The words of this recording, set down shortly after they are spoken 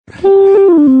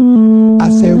I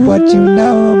said, what you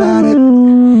know about it?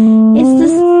 It's the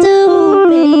stew,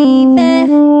 baby.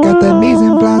 Got the mise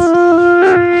en place.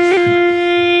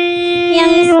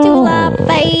 Young stew,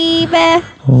 baby.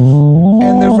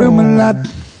 And the room a lot.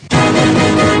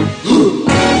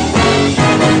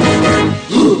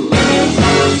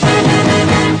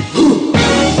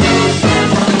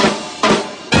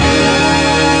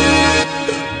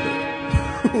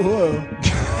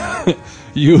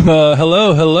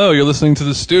 Hello. You're listening to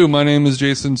The Stew. My name is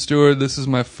Jason Stewart. This is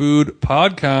my food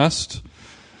podcast.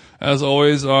 As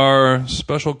always, our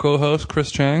special co-host,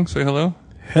 Chris Chang. Say hello.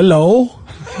 Hello.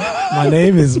 My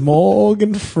name is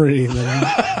Morgan Freeman.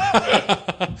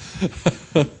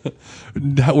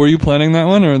 Were you planning that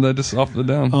one, or that just off the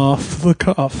dome? Off the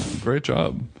cuff. Great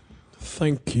job.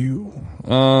 Thank you.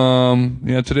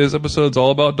 Yeah, today's episode's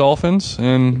all about dolphins,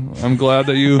 and I'm glad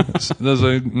that you... There's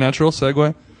a natural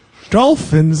segue.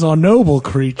 Dolphins are noble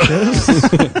creatures.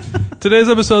 Today's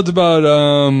episode's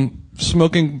about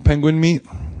smoking penguin meat.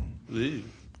 You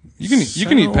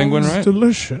can eat penguin, right?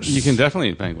 Delicious. You can definitely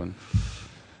eat penguin.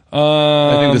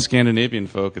 I think the Scandinavian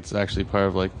folk, it's actually part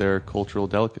of like their cultural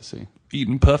delicacy.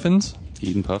 Eating puffins.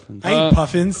 Eating puffins. I eat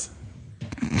puffins.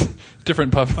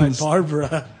 Different By puffins.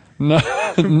 Barbara. No,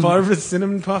 Barbara's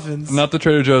cinnamon puffins. not the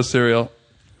Trader Joe's cereal.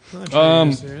 Not Trader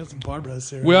Joe's cereal, it's Barbara's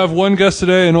cereal. We have one guest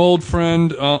today, an old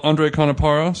friend, Andre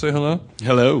Canaparo. Say hello.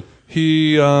 Hello.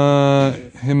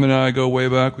 Him and I go way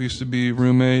back. We used to be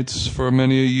roommates for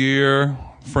many a year,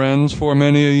 friends for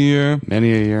many a year,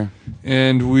 Many a year.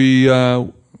 and we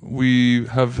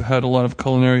have had a lot of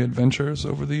culinary adventures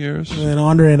over the years, And then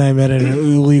Andre and I met at an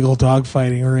illegal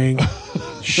dogfighting ring.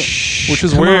 which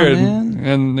is Come on, weird. man.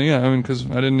 And yeah, I mean, because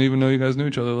I didn't even know you guys knew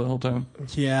each other the whole time.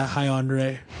 Yeah, hi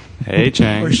Andre. Hey,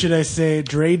 Chang. Or should I say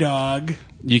Dre Dog?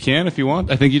 You can if you want.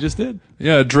 I think you just did.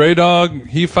 Yeah, Dre Dog,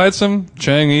 he fights him,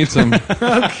 Chang eats him.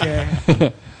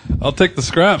 Okay. I'll take the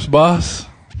scraps, boss.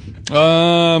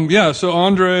 Yeah, so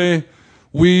Andre,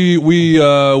 we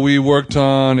worked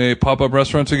on a pop-up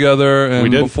restaurant together, and We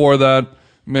did. before that,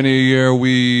 many a year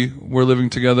we were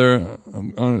living together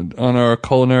on our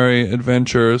culinary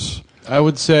adventures. I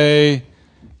would say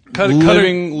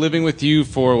Cutting, living with you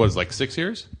for, what is it, like 6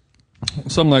 years?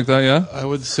 something like that, yeah. I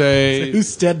would say Who's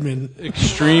Stedman?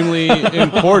 extremely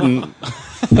important.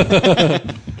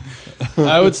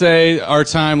 I would say our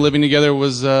time living together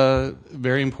was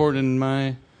very important in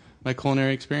my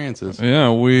culinary experiences. Yeah,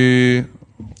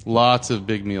 Lots of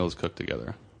big meals cooked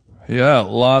together.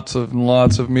 lots of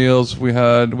meals. We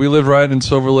lived right in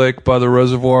Silver Lake by the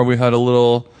reservoir. We had a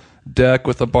little deck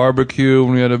with a barbecue,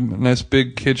 and we had a nice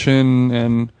big kitchen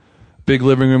and big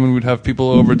living room, and we'd have people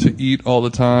over to eat all the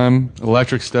time.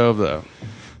 Electric stove, though.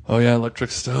 Oh yeah,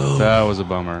 electric stove. That was a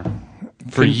bummer.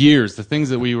 For years, the things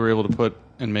that we were able to put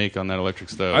and make on that electric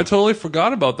stove. I totally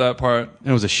forgot about that part. And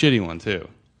it was a shitty one, too.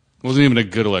 It wasn't even a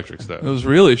good electric It stove. was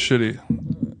really shitty.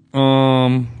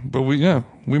 But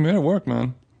we made it work,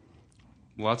 man.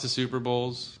 Lots of Super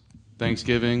Bowls,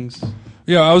 Thanksgivings.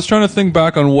 Yeah, I was trying to think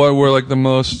back on what were like the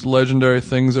most legendary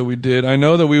things that we did. I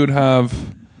know that we would have.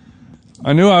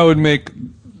 I knew I would make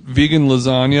vegan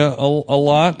lasagna a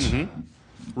lot. Mm-hmm.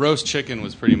 Roast chicken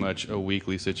was pretty much a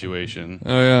weekly situation.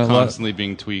 Oh yeah, Constantly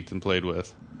being tweaked and played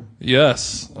with.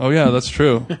 yes. Oh yeah, that's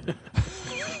true.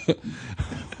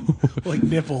 Like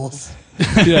nipples.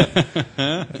 Yeah,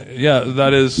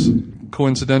 that is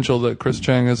coincidental that Chris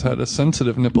Chang has had a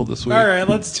sensitive nipple this week. All right,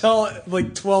 let's tell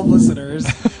like 12 listeners.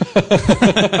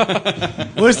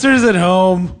 Listeners at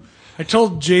home, I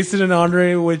told Jason and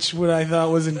Andre, what I thought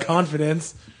was in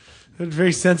confidence, I had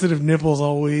very sensitive nipples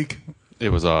all week. It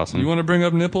was awesome. You want to bring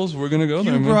up nipples? We're gonna go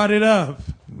there. You man. brought it up.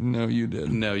 No, you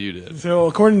did. No, you did. So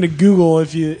according to Google,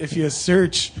 if you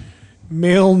search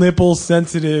male nipple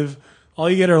sensitive, all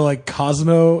you get are like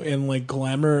Cosmo and like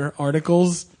Glamour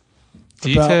articles.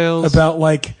 Details. About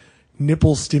like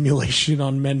nipple stimulation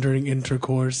on men during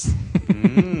intercourse.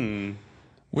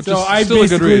 Which So is I still a good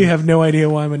basically read. have no idea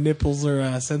why my nipples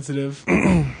are sensitive.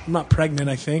 I'm not pregnant,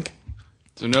 I think.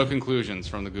 So no conclusions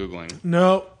from the Googling.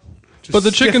 No. just But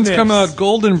the chickens stiff come nips. out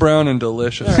golden brown and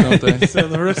delicious, don't they? So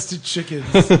the roasted chickens.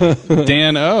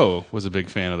 Dan O was a big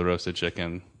fan of the roasted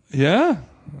chicken. Yeah,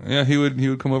 he would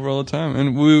come over all the time,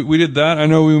 and we did that. I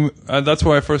know that's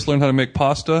where I first learned how to make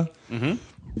pasta.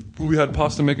 Mm-hmm. We had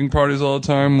pasta making parties all the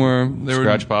time where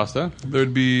Scratch pasta.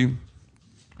 there'd be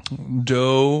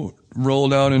dough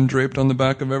rolled out and draped on the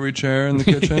back of every chair in the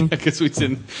kitchen. Because we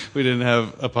didn't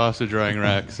have a pasta drying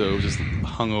rack, so it was just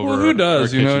hung over. Well, who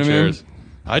does? Our You know kitchen what I mean? chairs.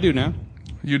 I do now.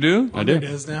 You do? I do. It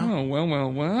is now. Oh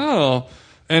well.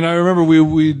 And I remember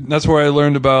we that's where I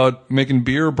learned about making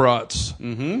beer brats.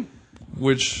 Mm-hmm.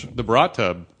 which The brat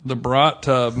tub. the brat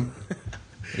tub.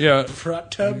 Yeah,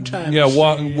 Brat tub time. yeah.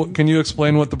 machine. Can you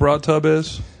explain what the brat tub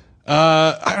is?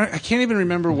 I can't even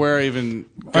remember where I even.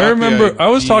 I remember I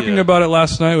was idea. talking about it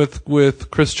last night with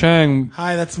Chris Chang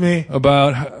Hi, that's me.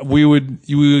 about you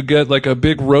would get like a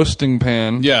big roasting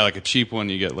pan. Yeah, like a cheap one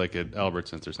you get like at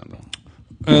Albertsons or something.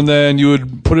 And then you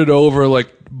would put it over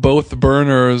like both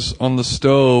burners on the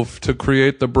stove to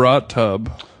create the brat tub.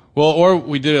 Well, or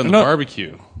we did it on the No.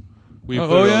 barbecue. We put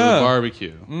oh, it on yeah. the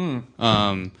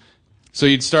barbecue. So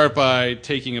you'd start by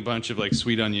taking a bunch of like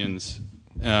sweet onions,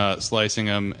 slicing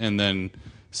them, and then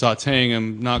sautéing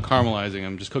them, not caramelizing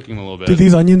them, just cooking them a little bit. Did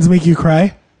these onions make you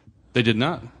cry? They did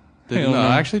not. They did Hell not. no.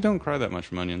 I actually don't cry that much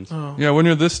from onions. Oh. Yeah, when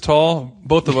you're this tall,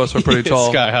 both of us are pretty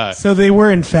tall. Sky high. So they were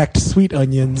in fact sweet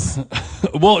onions.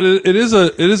 Well, it is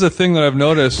a thing that I've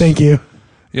noticed. Thank you.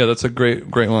 Yeah, that's a great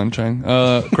one, Chang.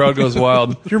 Crowd goes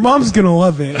wild. Your mom's gonna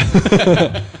love it.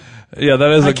 Yeah,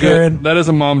 that is Hi, a Karen. good. That is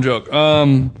a mom joke.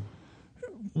 I'm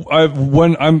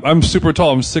super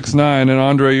tall. I'm 6'9", and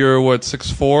Andre, you're what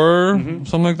 6'4",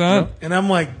 something like that. And I'm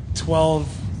like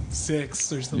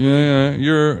 12'6" or something. Yeah,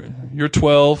 you're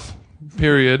 12.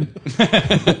 Period.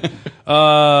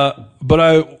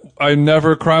 But I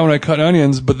never cry when I cut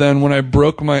onions. But then when I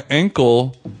broke my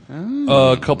ankle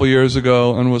a couple years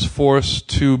ago and was forced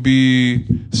to be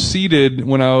seated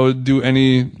when I would do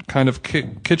any kind of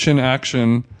kitchen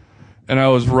action, and I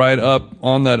was right up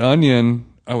on that onion,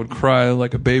 I would cry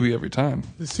like a baby every time.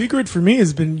 The secret for me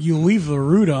has been you leave the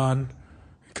root on,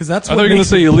 because that's I what thought you were going to makes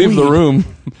say it you leave the bleed. room.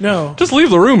 No. Just leave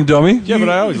the room, dummy. Yeah, but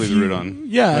I always If leave the root on.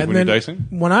 Yeah, Like and when then you're dicing.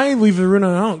 when I leave the root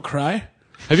on, I don't cry.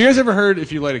 Have you guys ever heard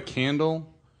if you light a candle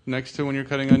next to when you're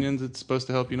cutting onions, it's supposed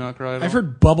to help you not cry at all? I've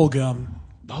heard bubble gum,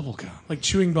 bubble gum. like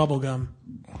chewing bubble gum.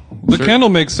 The candle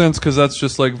makes sense because that's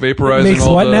just like vaporizing Makes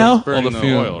all what the now? all the Burning the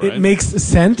fume. oil, right? It makes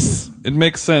sense. It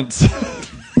makes sense.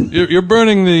 You're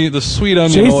burning the sweet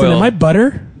onion Jason, oil. am I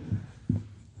butter?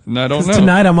 And I don't 'Cause know.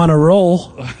 tonight I'm on a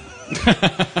roll.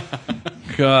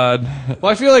 God.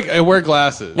 Well, I feel like I wear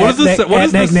glasses. What is this? At What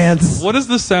is this? Nance. What is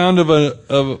the sound of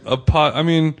a pot? I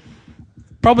mean,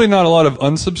 probably not a lot of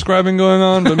unsubscribing going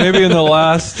on, but maybe in the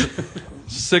last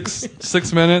six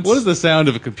minutes. What is the sound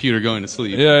of a computer going to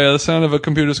sleep? Yeah, the sound of a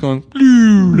computer just going.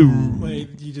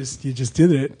 Wait, you just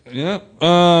did it. Yeah.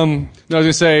 No, I was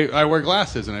gonna say I wear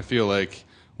glasses, and I feel like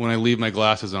when I leave my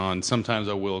glasses on, sometimes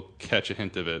I will catch a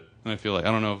hint of it, and I feel like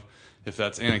I don't know if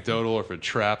that's anecdotal or if it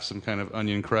traps some kind of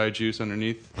onion cry juice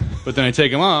underneath. But then I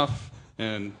take them off,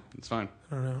 and it's fine.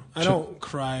 I don't know. I don't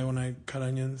cry when I cut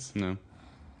onions. No.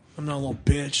 I'm not a little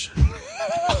bitch.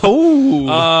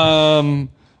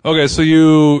 Okay, so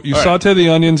you saute the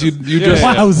onions. You just. yeah.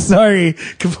 Wow, sorry.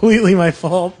 Completely my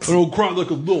fault. Don't cry like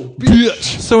a little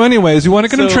bitch. So, anyways, you want to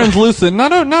get them So- translucent,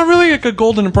 not really like a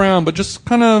golden brown, but just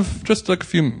kind of just like a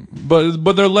few,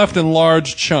 but they're left in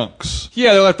large chunks,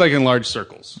 Yeah, they're left like in large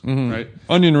circles, right?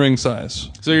 onion ring size.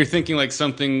 So you're thinking like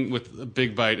something with a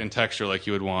big bite and texture like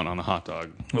you would want on a hot dog.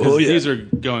 'Cause Oh, yeah. These are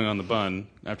going on the bun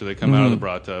after they come out of the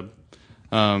brat tub.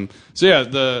 So yeah,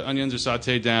 the onions are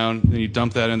sauteed down, then you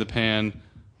dump that in the pan,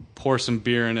 pour some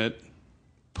beer in it,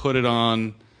 put it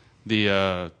on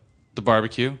the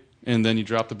barbecue, and then you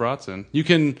drop the brats in. You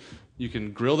can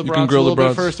grill the brats grill a the little bit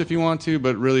brats. first if you want to,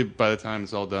 but really by the time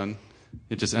it's all done,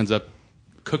 it just ends up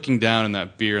cooking down in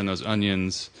that beer and those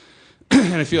onions.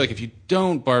 And I feel like if you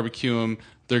don't barbecue them,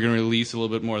 they're going to release a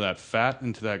little bit more of that fat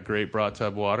into that great brat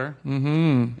tub water.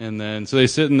 Mm-hmm. And then, so they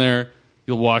sit in there,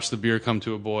 you'll watch the beer come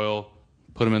to a boil,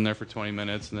 put them in there for 20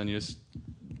 minutes, and then you just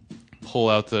pull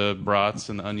out the brats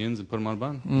and the onions and put them on a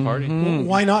bun. Party.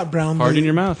 Why not brown Hard the in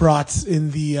your mouth. brats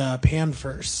in the pan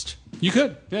first? You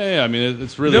could. Yeah. I mean,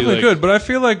 it's really Definitely like, good, but I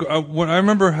feel like when I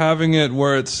remember having it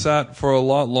where it sat for a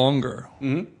lot longer.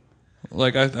 Mm-hmm.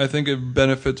 Like I think it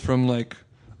benefits from like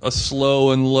a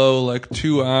slow and low, like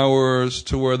 2 hours,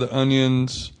 to where the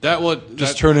onions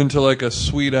just turn into like a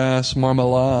sweet ass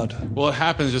marmalade. Well, it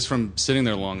happens just from sitting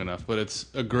there long enough, but it's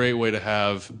a great way to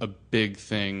have a big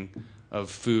thing of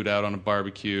food out on a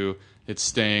barbecue. It's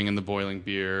staying in the boiling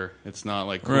beer. It's not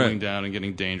like cooling Right. down and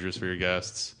getting dangerous for your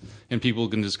guests. And people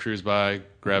can just cruise by,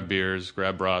 grab beers,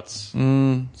 grab brats.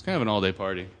 It's kind of an all-day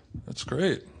party. That's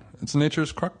great. It's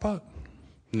nature's crock pot.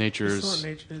 It's not Nature's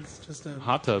nature. It's just a.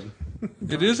 hot tub.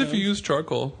 It is if you use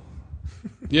charcoal.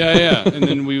 Yeah. And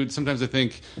then we would sometimes, I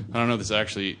think, I don't know if this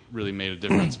actually really made a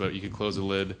difference, but you could close the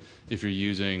lid if you're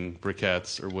using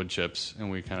briquettes or wood chips,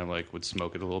 and we kind of like would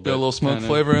smoke it a little bit. Got a little smoke kinda,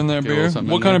 flavor in there, get a little beer. something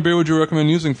What in kind of there. beer would you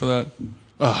recommend using for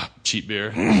that? Cheap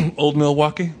beer. Old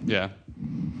Milwaukee? Yeah.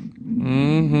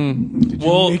 Did you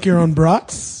Well- make your own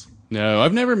brats? No,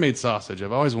 I've never made sausage.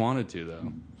 I've always wanted to,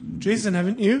 though. Jason,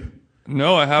 haven't you?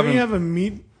 No, I Don't haven't. you have a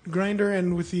meat grinder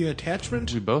and with the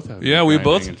attachment? We both have. Yeah, we grinding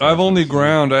both. and I've only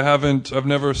attachments. ground. I've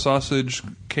never sausage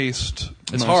cased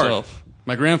It's myself. hard.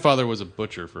 My grandfather was a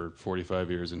butcher for 45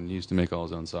 years and he used to make all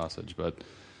his own sausage, but that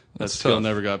That's skill tough.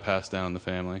 never got passed down in the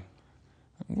family.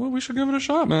 Well, we should give it a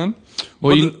shot, man.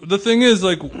 Well, Well, the thing is,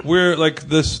 like, we're like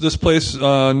this place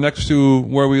next to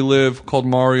where we live called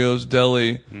Mario's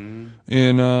Deli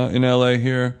in LA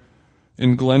here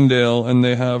in Glendale, and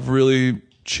they have really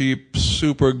cheap,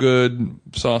 super good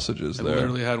sausages I there.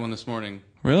 literally had one this morning.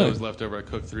 Really? That was leftover. I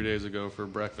cooked 3 days ago for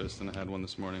breakfast and I had one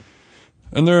this morning.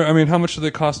 And they're, I mean, how much do they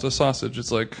cost a sausage?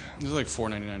 It's like, It was like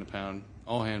 $4.99 a pound,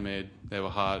 all handmade. They have a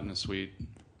hot and a sweet.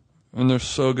 and they're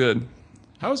so good.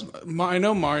 I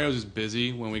know Mario's is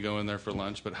busy when we go in there for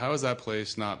lunch, but how is that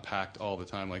place not packed all the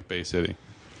time like Bay City?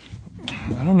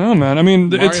 I don't know, man. I mean,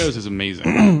 Mario's is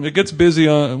amazing. it gets busy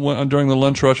during the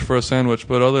lunch rush for a sandwich,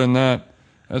 but other than that,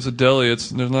 as a deli,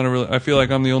 there's not a really. I feel like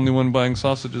I'm the only one buying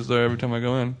sausages there every time I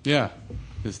go in. Yeah,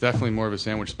 it's definitely more of a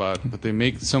sandwich spot, but they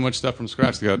make so much stuff from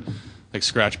scratch. They got like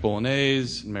scratch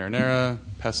bolognese, marinara,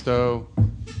 pesto,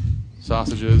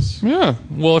 sausages. Yeah.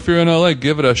 Well, if you're in LA,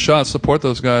 give it a shot. Support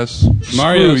those guys.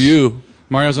 Mario's. Screw you.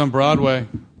 Mario's on Broadway.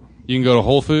 You can go to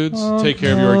Whole Foods, take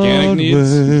care of your organic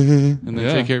needs, and then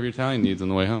Yeah. take care of your Italian needs on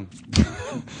the way home.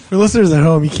 For listeners at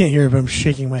home, you can't hear it, but I'm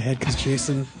shaking my head because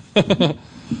Jason.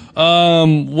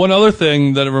 One other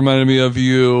thing that it reminded me of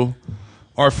you,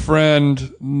 our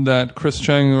friend that Chris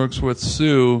Chang works with,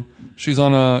 Sue. She's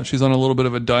on a little bit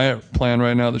of a diet plan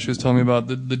right now that she was telling me about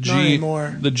the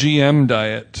anymore. GM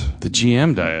diet, The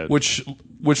GM diet. which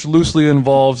loosely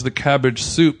involves the cabbage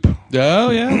soup, Oh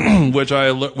yeah, which I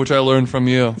learned from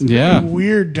you. yeah.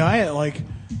 Weird diet. Like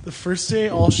the first day,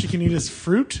 all she can eat is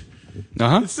fruit.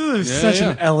 Uh This is such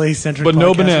an LA centric, But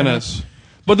no bananas.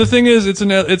 But the thing is, it's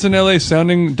an LA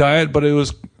sounding diet, but it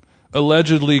was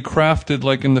allegedly crafted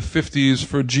like in the 50s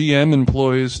for GM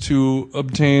employees to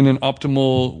obtain an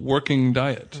optimal working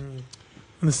diet.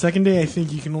 And the second day, I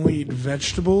think you can only eat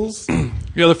vegetables.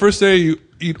 Yeah, the first day you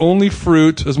eat only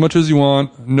fruit as much as you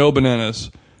want, no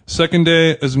bananas. Second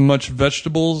day, as much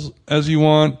vegetables as you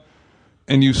want,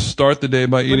 and you start the day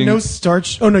by But eating. no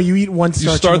starch. Oh no, you eat one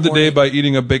starch. You start in the day morning. by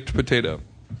eating a baked potato,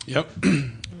 Yep.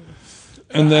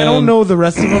 and then I don't know the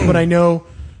rest of them, but I know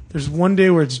there's one day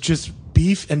where it's just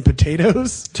beef and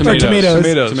potatoes. Tomatoes. Or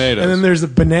tomatoes. Tomatoes. And then there's a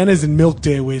bananas and milk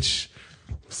day, which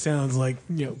sounds like,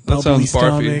 That bubbly sounds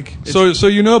barfy. stomach. So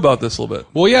you know about this a little bit.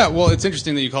 Well, yeah. Well, it's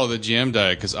interesting that you call it the GM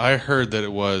diet because I heard that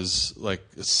it was like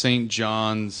St.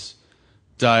 John's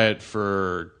diet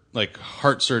for like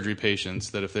heart surgery patients.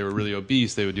 That if they were really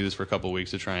obese, they would do this for a couple of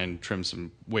weeks to try and trim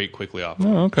some weight quickly off.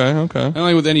 Oh, okay. And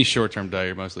like with any short-term diet,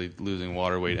 you're mostly losing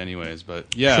water weight anyways.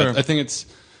 But yeah, Sure. I think it's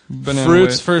Banana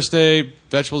fruits weight. first day,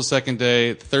 vegetables second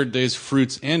day. Third day is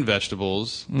fruits and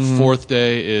vegetables. Fourth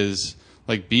day is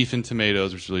like beef and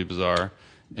tomatoes, which is really bizarre.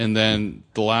 And then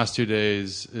the last 2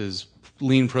 days is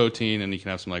lean protein, and you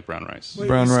can have some like brown rice. Wait,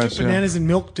 brown we skipped rice, yeah. bananas and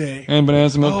milk day. And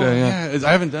bananas and milk Oh day, yeah.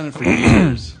 I haven't done it for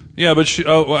years. Yeah, but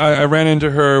I ran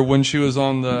into her when she was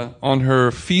on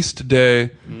her feast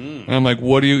day, and I'm like,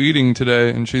 "What are you eating today?"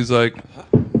 And she's like,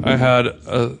 "I had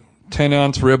a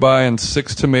 10-ounce ribeye and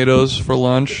 6 tomatoes for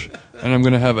lunch, and I'm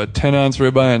gonna have a 10-ounce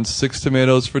ribeye and 6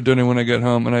 tomatoes for dinner when I get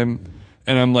home."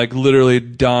 And I'm like literally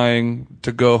dying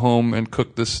to go home and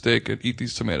cook this steak and eat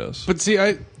these tomatoes. But see,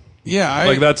 like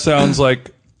That sounds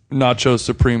like Nacho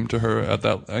Supreme to her at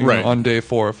that Right. on day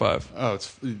 4 or 5. Oh,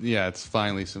 it's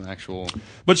finally some actual.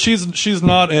 But she's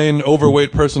not an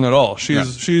overweight person at all.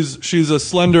 She's a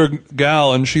slender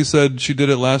gal, and she said she did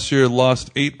it last year, lost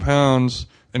 8 pounds,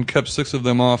 and kept 6 of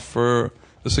them off for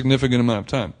a significant amount of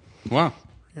time. Wow.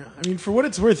 Yeah, I mean, for what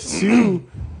it's worth,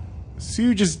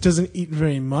 Sue just doesn't eat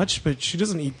very much, but she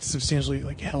doesn't eat substantially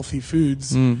like healthy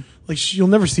foods. Like you'll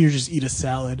never see her just eat a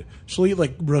salad. She'll eat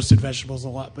like roasted vegetables a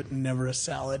lot, but never a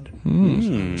salad. She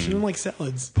doesn't like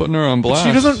salads. Putting her on blast.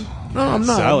 She doesn't. No, I'm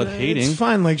not. Salad hating. It's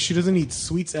fine. Like she doesn't eat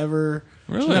sweets ever.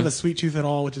 She Really? doesn't have a sweet tooth at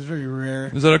all, which is very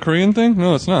rare. Is that a Korean thing?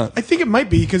 No, it's not. I think it might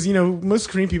be because most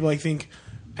Korean people, I think,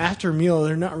 after a meal,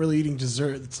 they're not really eating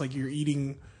dessert. It's like you're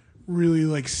eating really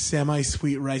like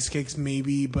semi-sweet rice cakes,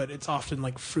 maybe, but it's often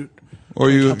like fruit. Or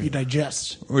to you- help you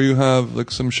digest. Or you have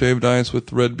like some shaved ice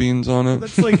with red beans on it.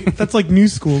 That's like new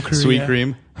school Korea. Sweet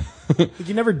cream. Like,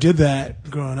 you never did that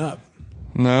growing up.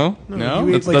 No? No?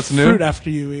 You ate like That's new? fruit after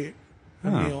you ate a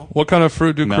meal. What kind of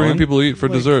fruit do Melon? Korean people eat for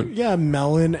Like, dessert? Yeah,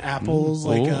 melon, apples,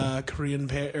 like Oh. Korean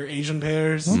pear or Asian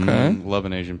pears. Okay. Love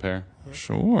an Asian pear.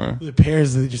 Sure. The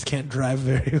pears that just can't drive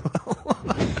very well.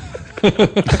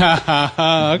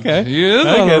 Okay. He is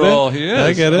I on get a it. roll. He is.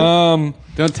 I get it.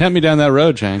 Don't tempt me down that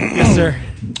road, Chang. Yes, sir.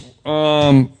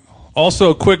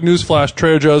 Also, quick news flash: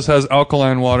 Trader Joe's has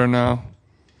alkaline water now,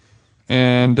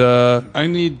 and I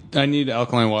need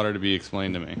alkaline water to be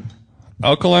explained to me.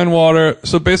 alkaline water.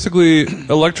 So basically,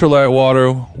 electrolyte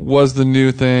water was the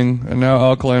new thing, and now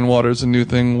alkaline water is a new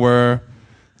thing where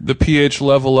the pH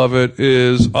level of it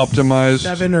is optimized.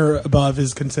 7 or above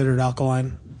is considered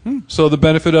alkaline. So the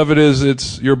benefit of it is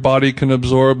it's your body can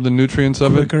absorb the nutrients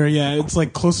of it. Quicker, yeah. It's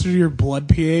like closer to your blood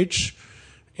pH,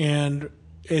 and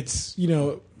it's,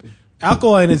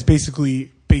 alkaline is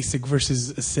basically basic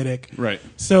versus acidic. Right.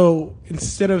 So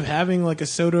instead of having like a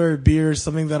soda or a beer,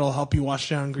 something that'll help you wash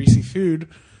down greasy food,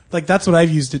 like that's what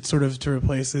I've used it sort of to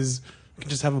replace is I can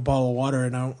just have a bottle of water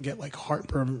and I don't get like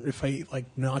heartburn if I eat like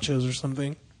nachos or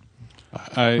something.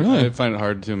 I find it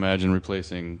hard to imagine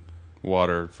replacing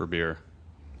water for beer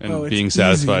and Oh, it's being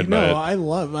satisfied easy. by No, it. I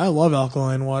love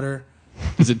alkaline water.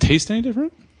 Does it taste any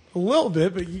different? A little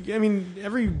bit, but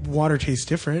every water tastes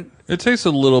different. It tastes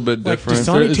a little bit Like different.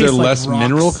 Dasani Is there tastes like less rocks.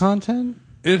 mineral content?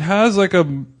 It has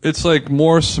it's like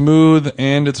more smooth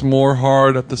and it's more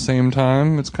hard at the same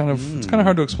time. It's kind of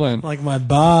hard to explain. Like my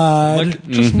bod. Like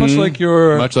just much like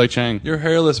your Much like Chang. your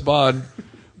hairless bod.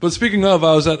 But speaking of,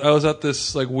 I was at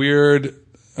this like weird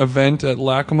event at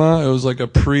LACMA. It was like a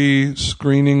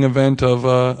pre-screening event of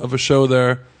a show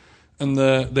there, and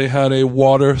they had a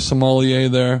water sommelier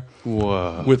there.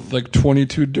 Whoa. With like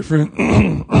 22 different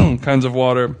kinds of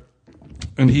water,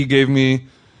 and he gave me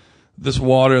this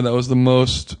water that was the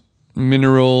most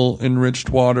mineral enriched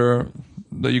water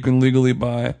that you can legally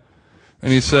buy,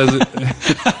 and he says it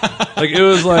like it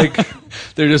was like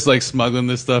They're just like smuggling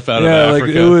this stuff out yeah, of like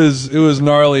Africa. it was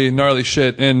gnarly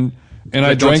shit, and I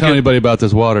Don't drank tell it. anybody about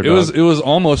this water. It was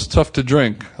almost tough to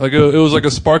drink. Like it was like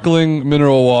a sparkling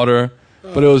mineral water,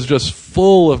 but it was just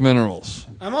full of minerals.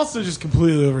 I'm also just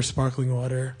completely over sparkling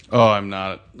water. Oh, I'm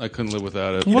not. I couldn't live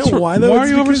without it. You know why, though? Why are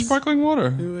It's you over because- sparkling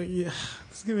water? Yeah,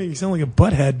 it's gonna make me sound like a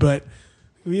butthead, but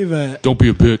we have a Don't be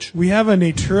a bitch.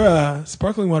 Natura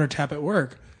sparkling water tap at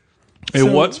work. A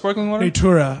what sparkling water?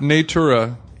 Natura.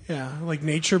 Natura. Yeah, like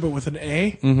nature, but with an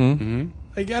A. Mm-hmm.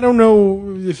 Like I don't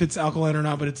know if it's alkaline or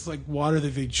not, but it's like water that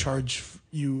they charge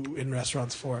you in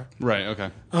restaurants for. Right. Okay.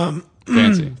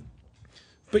 Fancy.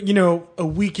 But a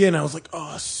week in, I was like,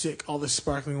 oh, sick, all this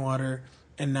sparkling water,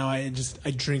 and now I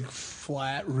drink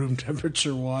flat room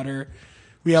temperature water.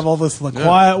 We have all this La Croix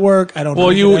at work. I don't. Well,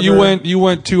 drink it ever. you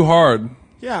went too hard.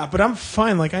 Yeah, but I'm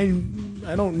fine. Like I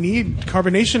don't need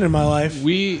carbonation in my life.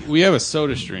 We have a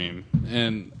soda stream,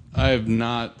 and I have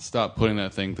not stopped putting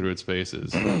that thing through its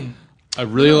paces. I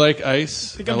really like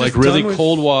ice. think I I'm like just really done with-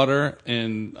 cold water,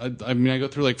 and I go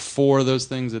through like 4 of those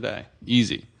things a day.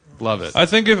 Easy. Love it. I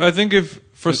think if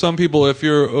for some people, if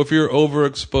you're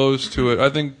overexposed to it, I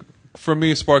think for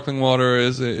me, sparkling water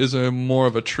is a more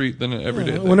of a treat than an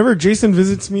everyday thing. Whenever Jason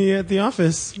visits me at the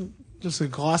office, just a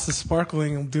glass of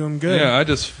sparkling will do him good. Yeah,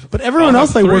 But everyone I'll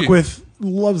else I have work 3. with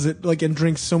loves it, like, and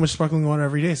drinks so much sparkling water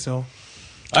every day. So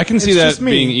I can see it's that just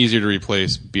me. being easier to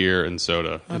replace beer and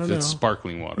soda if don't it's know.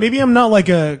 sparkling water. maybe I'm not like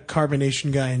a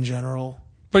carbonation guy in general.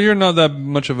 But you're not that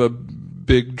much of a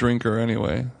big drinker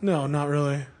anyway. No, not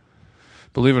really.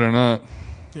 Believe it or not.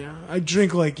 Yeah, I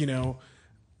drink like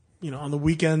on the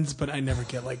weekends, but I never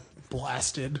get like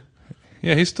blasted.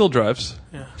 Yeah, he still drives.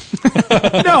 Yeah.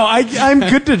 No, I'm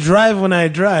good to drive when I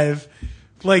drive.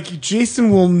 Like Jason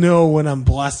will know when I'm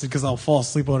blasted because I'll fall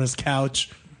asleep on his couch.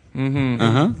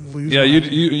 Lose Yeah, my- you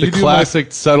the do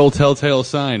classic subtle telltale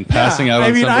sign, passing out on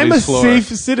I mean, I'm somebody's a floor. safe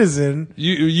citizen.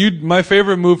 My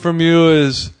favorite move from you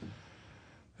is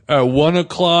at 1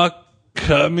 o'clock.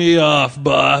 Cut me off,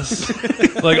 boss.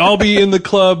 Like I'll be in the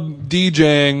club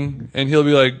DJing, and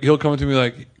he'll come to me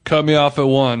like, cut me off at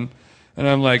 1, and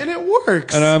I'm like, And it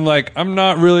works. and I'm like, I'm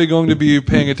not really going to be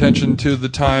paying attention to the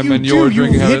time you and your do.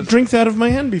 drinking You've hit habits. drinks out of my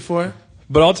hand before.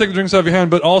 But I'll take the drinks out of your hand.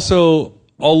 But also,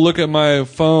 I'll look at my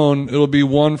phone. It'll be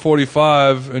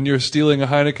 1:45, and you're stealing a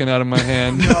Heineken out of my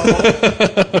hand.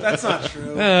 That's not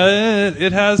true.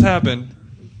 It has happened.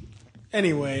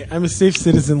 Anyway, I'm a safe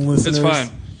citizen, listeners. It's fine.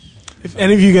 If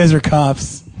any of you guys are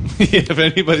cops, If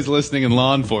anybody's listening in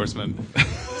law enforcement,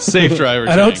 safe driver.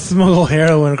 I don't Chang. smuggle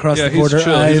heroin across Yeah, the border he's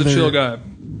chill. either. He's a chill guy.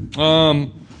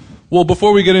 Well,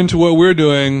 before we get into what we're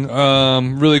doing,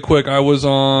 really quick,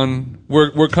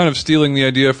 we're kind of stealing the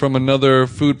idea from another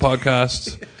food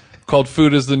podcast called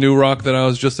Food is the New Rock that I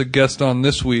was just a guest on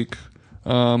this week.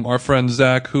 Our friend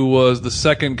Zach, who was the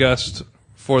second guest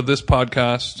for this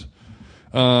podcast,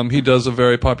 he does a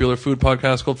very popular food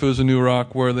podcast called Food is the New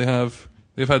Rock, where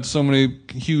they've had so many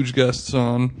huge guests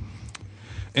on.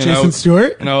 And Jason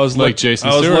Stewart? And I was Like like, Jason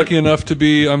I was Stewart? lucky enough to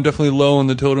be. I'm definitely low on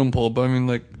the totem pole, but I mean,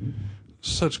 like,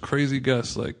 such crazy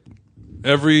guests, like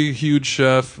every huge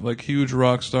chef, like huge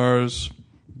rock stars,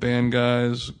 band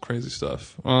guys, crazy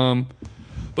stuff.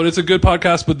 But it's a good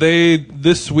podcast. But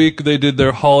this week they did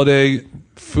their holiday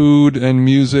food and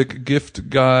music gift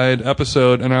guide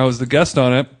episode, and I was the guest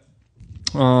on it.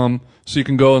 So you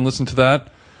can go and listen to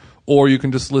that, or you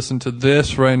can just listen to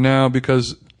this right now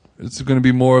because it's going to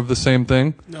be more of the same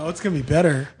thing. No, it's gonna be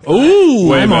better.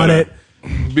 Ooh, I'm on it.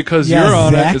 Because Yeah, you're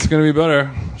on Zach. it, it's going to be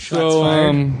better. So,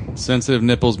 fired. Sensitive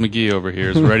Nipples McGee over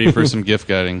here is ready for some gift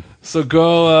guiding. so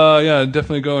go,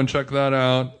 definitely go and check that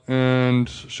out and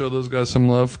show those guys some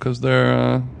love because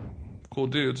they're cool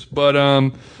dudes. But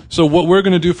so what we're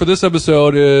going to do for this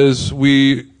episode is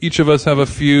each of us have a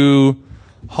few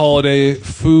holiday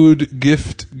food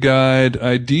gift guide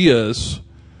ideas.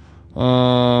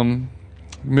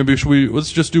 Maybe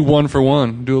let's just do one for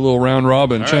one. Do a little round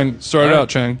robin. All Chang, right. start it All right. out,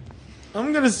 Chang.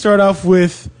 I'm gonna start off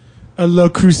with a Le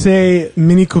Creuset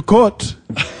mini cocotte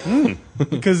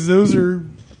because they're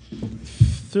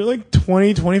like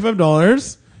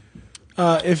 $20-$25.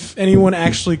 If anyone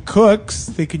actually cooks,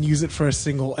 they can use it for a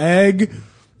single egg.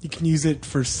 You can use it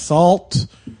for salt,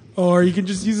 or you can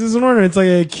just use it as an ornament. It's like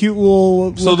a cute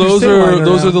little. So Le those Creuset lying are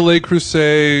around. the Le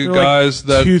Creuset They're guys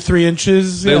like that 2-3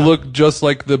 inches. they yeah. look just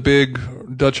like the big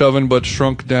Dutch oven, but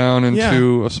shrunk down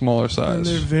into a smaller And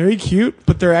they're size. very cute,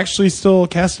 but they're actually still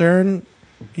cast iron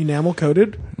enamel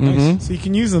coated. Mm-hmm. So you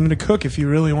can use them to cook if you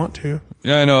really want to.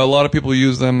 Yeah, I know a lot of people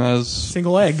use them as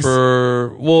Single eggs.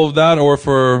 for that or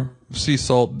for sea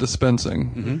salt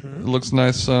dispensing. It looks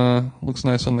nice. Looks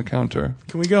nice on the counter.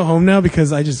 Can we go home now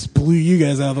because I just blew you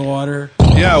guys out of the water?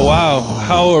 Yeah, wow,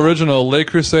 how original! Le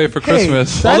Creuset for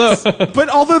Christmas. That's, Although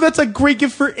although that's a great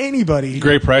gift for anybody.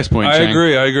 Great price point, I Chang.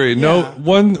 agree. No Yeah.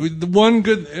 one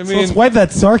good. I So let's mean, wipe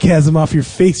that sarcasm off your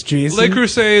face, Jason. Le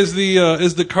Creuset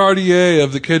is the Cartier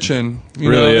of the kitchen. You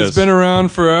Really know, is. It's been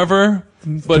around forever,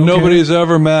 but Don't nobody's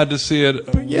ever mad to see it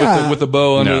yeah. with a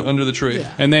bow No. under the tree.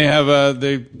 Yeah. And they have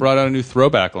they brought out a new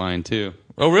throwback line too.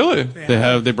 Oh, really?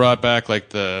 They brought back like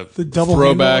the double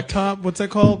throwback handle top. What's that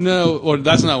called? No, or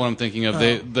that's not what I'm thinking of.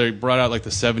 They brought out like the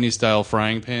 70s style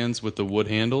frying pans with the wood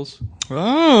handles.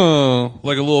 Oh,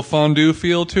 like a little fondue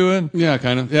feel to it. Yeah,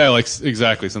 kind of. Yeah, like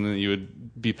exactly something that you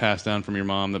would be passed down from your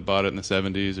mom that bought it in the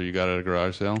 70s or you got it at a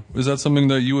garage sale. Is that something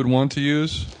that you would want to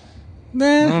use? I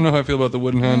don't know how I feel about the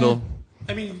wooden handle.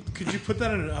 I mean, could you put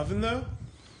that in an oven though?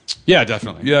 Yeah,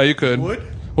 definitely. Yeah, you could. Wood?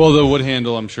 Well, the wood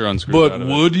handle I'm sure unscrews But out of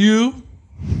it. would you?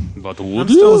 About the I'm wood?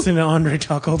 still listening to Andre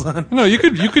talk. Hold on. No, you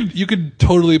could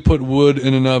totally put wood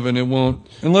in an oven. It won't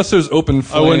unless there's open I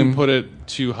flame. wouldn't put it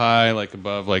too high, like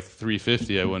above like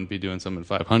 350. I wouldn't be doing something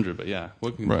 500. But yeah,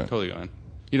 wood can Right. totally go in.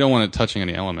 You don't want it touching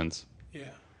any elements, Yeah.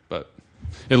 but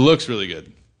it looks really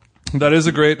good. That is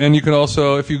a great, and you can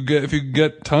also if you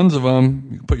get tons of them,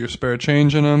 you can put your spare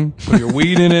change in them, put your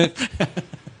weed in it,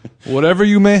 whatever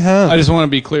you may have. I just want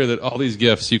to be clear that all these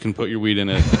gifts you can put your weed in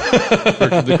it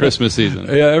for the Christmas season.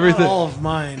 yeah, everything. Not all of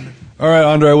mine. All right,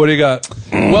 Andre, what do you got?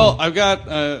 Well, I've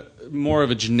got more of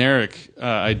a generic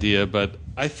idea, but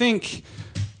I think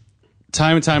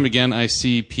time and time again I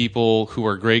see people who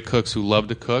are great cooks who love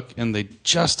to cook, and they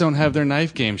just don't have their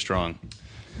knife game strong.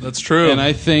 That's true. And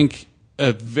I think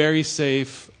a very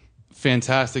safe,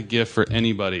 fantastic gift for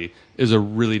anybody is a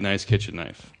really nice kitchen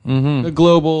knife. Mm-hmm. A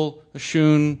Global, a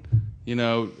Shun,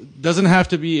 doesn't have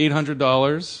to be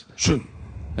 $800. Shun.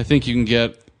 I think you can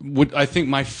get. I think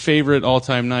my favorite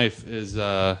all-time knife is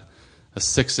a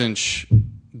 6-inch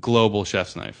Global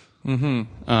chef's knife.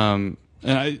 Mm-hmm.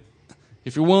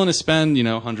 If you're willing to spend,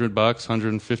 $100,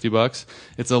 $150,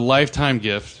 it's a lifetime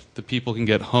gift that people can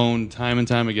get honed time and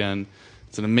time again.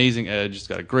 It's an amazing edge. It's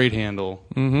got a great handle.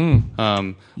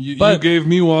 Mm-hmm. You But- gave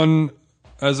me one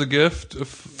as a gift.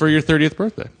 For your 30th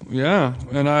birthday. Yeah,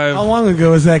 and How long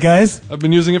ago was that, guys? I've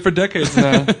been using it for decades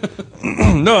now.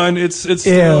 No, and it's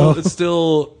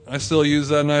still I still use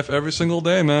that knife every single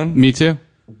day, man. Me too.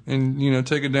 And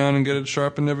take it down and get it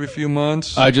sharpened every few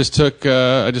months. I just took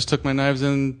my knives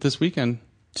in this weekend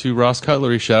to Ross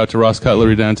Cutlery. Shout out to Ross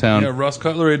Cutlery downtown. Yeah, Ross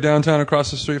Cutlery downtown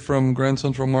across the street from Grand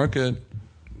Central Market.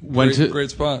 Great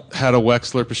spot. Had a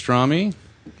Wexler pastrami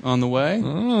on the way.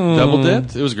 Double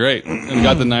dipped. It was great. And we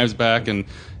got the knives back, and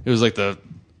it was like the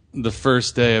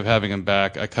first day of having them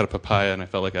back. I cut a papaya, and I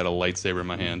felt like I had a lightsaber in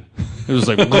my hand. It was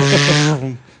like it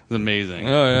was amazing.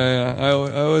 Oh yeah. I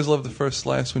always love the first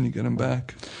slice when you get them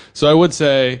back. So I would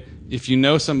say if you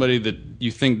know somebody that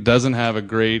you think doesn't have a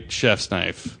great chef's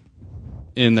knife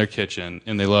in their kitchen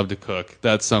and they love to cook,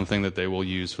 that's something that they will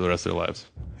use for the rest of their lives.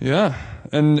 Yeah,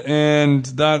 and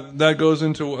that goes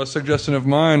into a suggestion of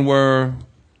mine where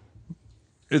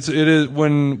it is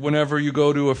whenever you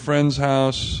go to a friend's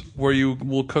house where you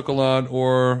will cook a lot,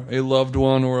 or a loved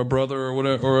one, or a brother, or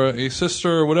whatever, or a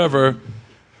sister, or whatever.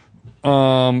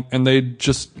 And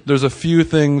there's a few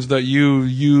things that you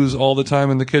use all the time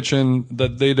in the kitchen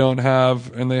that they don't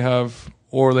have, and they have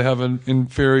an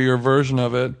inferior version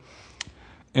of it,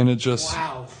 and it just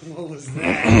Wow, what was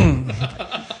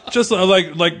that? just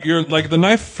like the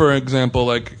knife, for example.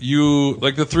 Like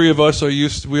the three of us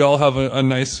we all have a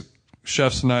nice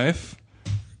chef's knife.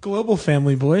 Global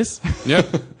family, boys.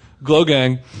 Yep. Glow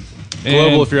Gang.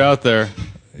 Global, if you're out there.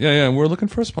 Yeah, we're looking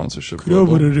for a sponsorship.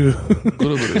 Global.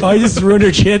 I just ruined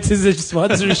our chances of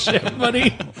sponsorship,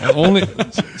 buddy. Only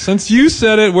since you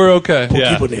said it, we're okay.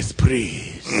 Yeah.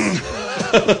 Please.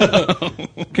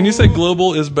 Can you say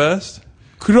global is best?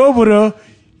 Kuroboro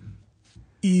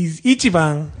is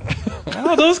Ichiban.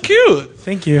 Oh, that was cute.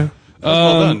 Thank you.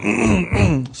 Well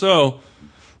done. So,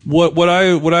 what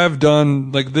I've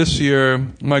done, like this year,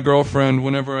 my girlfriend,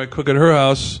 whenever I cook at her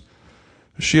house,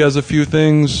 she has a few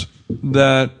things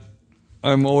that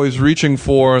I'm always reaching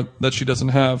for that she doesn't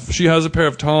have. She has a pair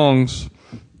of tongs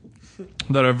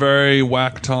that are very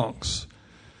whack tongs.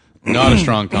 Not a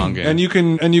strong tong game. And you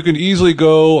can easily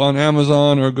go on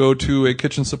Amazon or go to a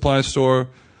kitchen supply store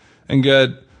and get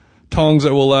tongs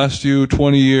that will last you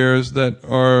 20 years that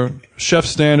are chef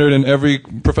standard in every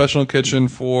professional kitchen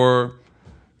for,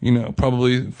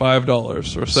 probably $5 or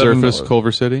 $7. Surface,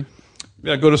 Culver City.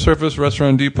 Yeah, go to Surface,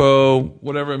 Restaurant Depot,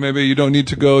 whatever it may be. You don't need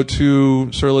to go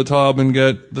to Sur La Table and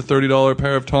get the $30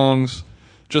 pair of tongs.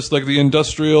 Just like the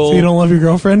industrial. So you don't love your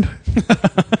girlfriend?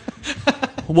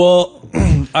 Well,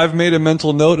 I've made a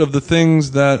mental note of the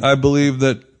things that I believe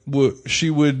that she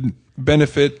would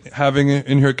benefit having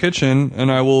in her kitchen, and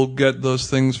I will get those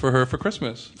things for her for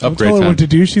Christmas. Don't Upgrade tell her time. what to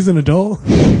do. She's an adult.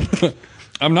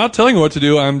 I'm not telling her what to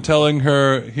do. I'm telling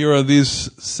her, here are these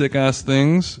sick-ass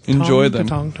things. Enjoy them.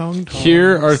 Tong.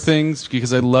 Here are things,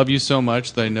 because I love you so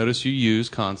much, that I notice you use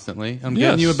constantly. I'm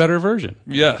getting Yes. you a better version.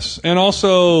 Yes. And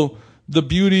also, the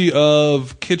beauty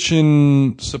of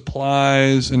kitchen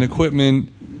supplies and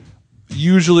equipment,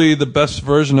 usually the best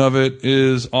version of it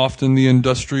is often the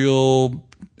industrial,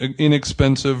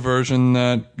 inexpensive version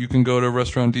that you can go to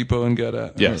Restaurant Depot and get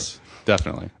at. Yes,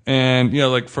 definitely. And,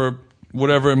 like for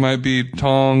whatever it might be,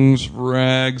 tongs,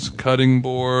 rags, cutting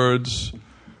boards,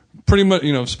 pretty much,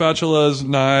 spatulas,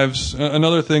 knives.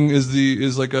 Another thing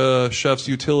is like a chef's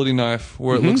utility knife,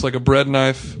 where it looks like a bread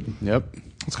knife. Yep.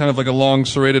 It's kind of like a long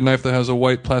serrated knife that has a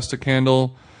white plastic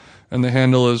handle, and the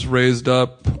handle is raised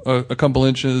up a couple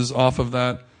inches off of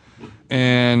that,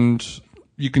 and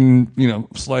you can,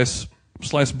 slice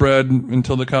bread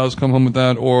until the cows come home with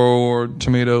that, or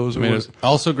tomatoes.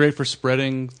 Also great for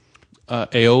spreading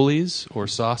aiolis or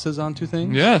sauces onto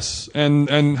things. Yes,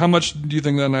 and how much do you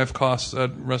think that knife costs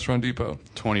at Restaurant Depot?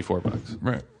 $24.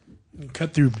 Right.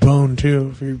 Cut through bone, too,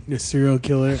 if you're a serial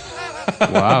killer.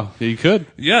 Wow. Yeah, you could.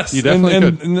 Yes, You definitely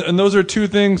could. And those are two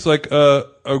things, like a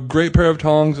great pair of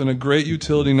tongs and a great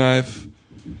utility knife.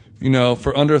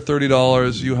 For under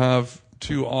 $30, you have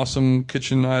two awesome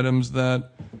kitchen items that,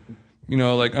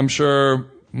 like I'm sure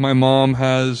my mom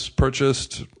has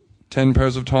purchased 10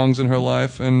 pairs of tongs in her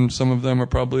life, and some of them are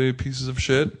probably pieces of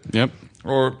shit. Yep.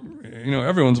 Or,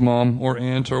 everyone's mom or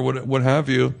aunt or what have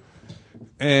you.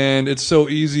 And it's so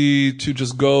easy to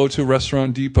just go to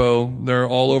Restaurant Depot. They're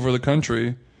all over the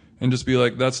country, and just be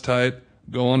like, that's tight.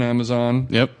 Go on Amazon.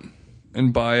 Yep.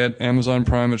 And buy it. Amazon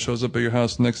Prime. It shows up at your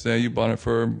house the next day. You bought it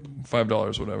for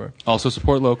 $5, whatever. Also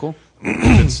support local.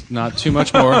 It's not too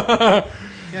much more.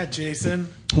 Yeah,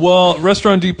 Jason. Well,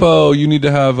 Restaurant Depot, you need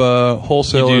to have a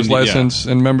wholesaler's You do need- license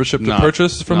and membership to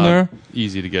purchase from not there.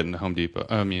 Easy to get into Home Depot.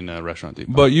 Restaurant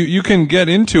Depot. But you can get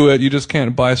into it. You just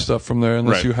can't buy stuff from there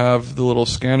unless Right. you have the little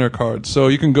scanner card. So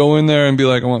you can go in there and be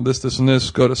like, I want this, this, and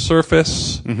this. Go to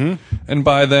Surface and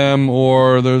buy them.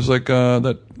 Or there's like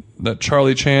that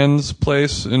Charlie Chan's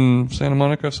place in Santa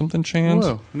Monica, something Chan's.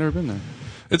 Whoa, I've never been there.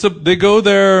 They go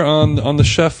there on the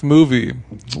Chef movie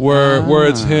where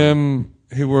it's him.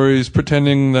 Where he's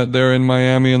pretending that they're in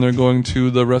Miami and they're going to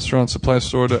the restaurant supply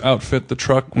store to outfit the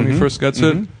truck when he first gets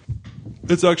it.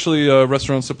 It's actually a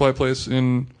restaurant supply place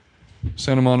in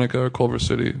Santa Monica or Culver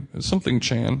City. It's something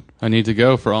Chan. I need to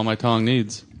go for all my tong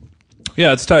needs.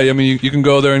 Yeah, it's tight. I mean, you can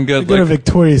go there and I get go to like.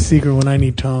 Victoria's Secret when I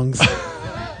need tongs.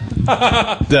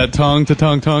 That tong to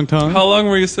tong tong tong. How long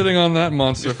were you sitting on that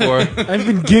monster for? I've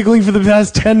been giggling for the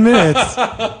past 10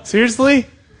 minutes. Seriously?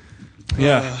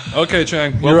 Yeah. Okay,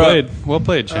 Chang. Well You're played. up. Well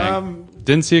played, Chang.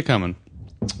 Didn't see it coming.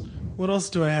 What else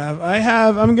do I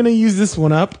have? I'm going to use this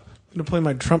one up. I'm going to play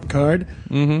my trump card.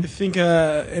 I think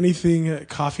anything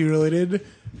coffee related.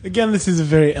 again, this is a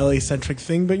very LA-centric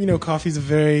thing, but, coffee's a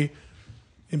very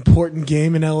important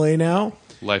game in LA now.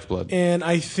 Lifeblood. And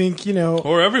I think,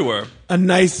 Or everywhere. a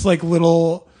nice,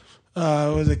 little,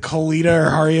 was it Colita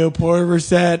or Hario pour-over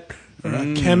set, or a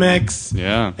Chemex.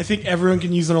 Yeah. I think everyone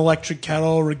can use an electric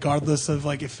kettle, regardless of,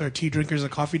 if they're tea drinkers or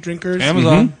coffee drinkers.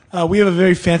 Amazon. We have a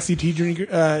very fancy tea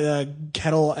drinker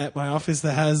kettle at my office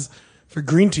that has, for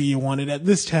green tea, you want it at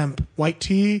this temp, white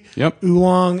tea, Yep.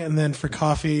 oolong, and then for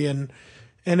coffee, and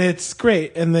it's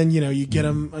great. And then, you get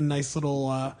them a nice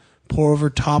little pour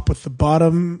over top with the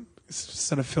bottom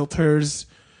set of filters,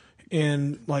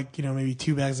 and maybe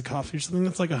 2 bags of coffee or something.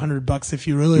 That's like $100 if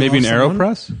you really Maybe an love someone.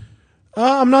 AeroPress?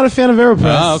 I'm not a fan of AeroPress.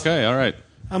 Ah, okay, all right.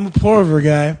 I'm a pour over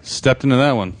guy. Stepped into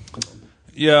that one.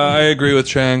 Yeah, I agree with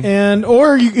Chang. And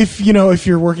if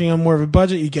you're working on more of a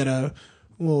budget, you get a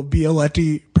little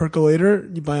Bialetti percolator.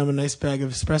 You buy them a nice bag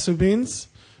of espresso beans.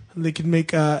 And they can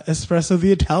make espresso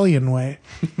the Italian way.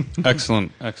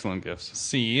 Excellent gifts.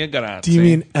 See, grazie. Do you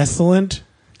mean excellent?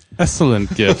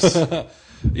 Excellent gifts.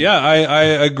 Yeah, I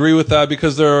agree with that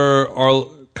because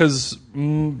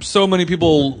so many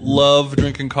people love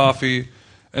drinking coffee,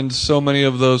 and so many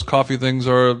of those coffee things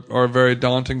are very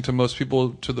daunting to most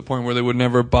people, to the point where they would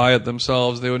never buy it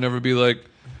themselves. They would never be like,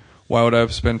 why would I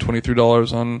have spent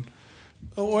 $23 on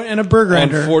And a burr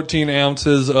grinder. 14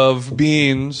 ounces of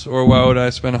beans, or why would I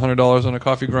spend $100 on a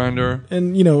coffee grinder?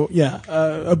 And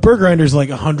a burr grinder is like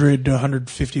 $100 to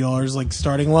 $150,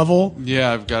 starting level.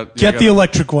 Yeah, I've got... Get the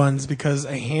electric ones, because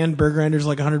a hand burr grinder is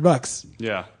like $100.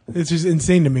 Yeah. It's just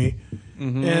insane to me.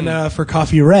 And for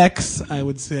coffee Rex, I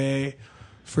would say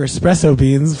for espresso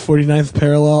beans, 49th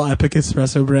Parallel Epic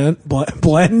Espresso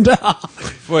blend.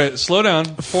 Wait, slow down.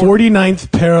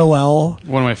 49th Parallel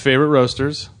One of my favorite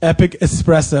roasters. Epic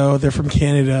Espresso. They're from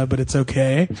Canada, but it's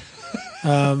okay.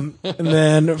 And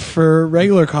then for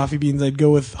regular coffee beans, I'd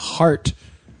go with Heart.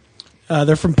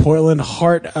 They're from Portland.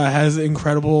 Heart has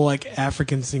incredible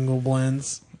African single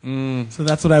blends. So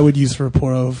that's what I would use for a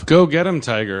pour over. Go Get 'em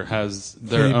Tiger has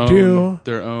their They own do.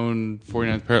 their own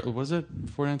 49th parallel. Was it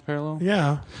 49th parallel?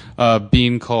 Yeah.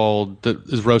 Bean that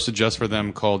is roasted just for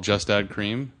them, called Just Add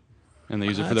Cream, and they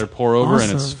use it for their pour over,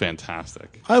 and it's awesome.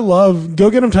 fantastic. I love Go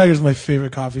Get 'em Tiger is my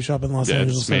favorite coffee shop in Los Yeah,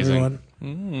 it's Angeles. amazing.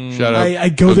 Everyone. Shout out! I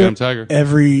go Get there 'em Tiger.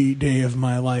 every day of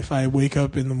my life. I wake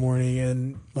up in the morning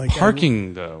and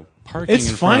Parking Parking. It's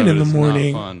in fine front of in it the is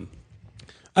morning. Not fun.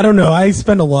 I don't know. I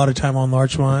spend a lot of time on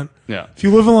Larchmont. Yeah. If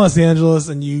you live in Los Angeles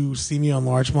and you see me on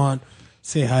Larchmont,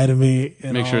 say hi to me.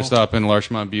 And Make sure to stop in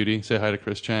Larchmont Beauty. Say hi to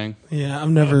Chris Chang. Yeah,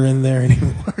 I'm never in there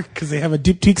anymore because they have a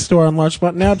Diptyque store on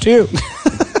Larchmont now too.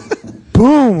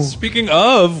 Boom. Speaking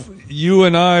of, you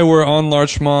and I were on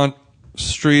Larchmont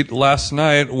Street last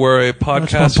night, where a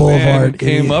podcast fan Boulevard,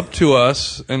 came idiot. up to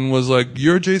us and was like,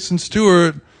 "You're Jason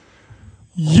Stewart."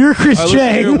 You're Chris I listened to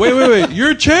Chang. your- wait,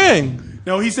 you're Chang.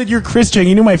 No, he said you're Chris Chang.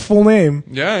 He knew my full name.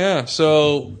 Yeah.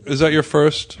 So, is that your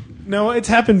first? No, it's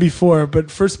happened before, but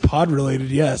first pod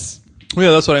related, yes. Yeah,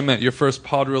 that's what I meant. Your first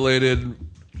pod-related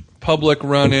public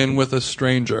run-in with a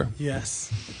stranger.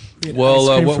 Yes. We had Well,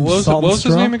 ice cream what from was Salt and his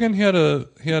Straw. name again? He had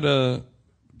a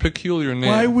peculiar name.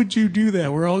 Why would you do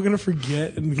that? We're all gonna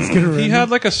forget, and he's gonna. He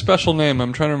had like a special name.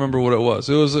 I'm trying to remember what it was.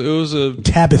 It was a.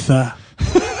 Tabitha.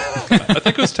 I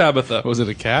think it was Tabitha. Was it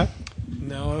a cat?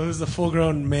 No, it was a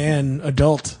full-grown man,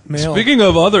 adult male. Speaking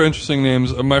of other interesting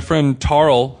names, my friend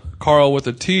Carl with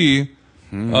a T,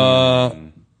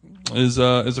 is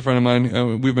a friend of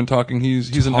mine. We've been talking.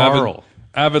 He's an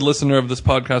avid listener of this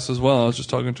podcast as well. I was just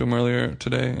talking to him earlier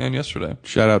today and yesterday.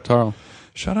 Shout out Tarl.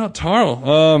 Shout out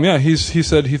Tarl. Yeah, he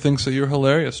said he thinks that you're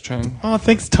hilarious, Chang. Oh,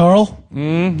 thanks, Tarl.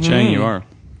 Chang, you are.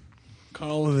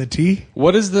 Carl with a T.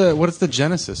 What is the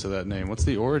genesis of that name? What's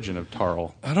the origin of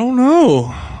Tarl? I don't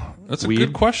know. That's a Weed?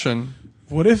 good question.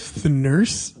 What if the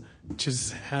nurse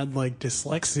just had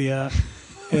dyslexia,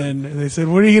 and they said,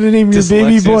 "What are you going to name your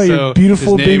baby boy? So Your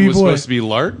beautiful his name baby was boy." supposed to be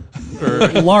Lart? Or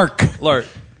Lark. Lart.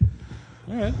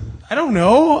 I don't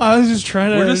know. I was just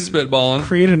trying We're to just spitballing.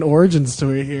 create an origin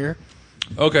story here.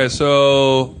 Okay,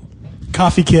 so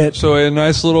Coffee kit. a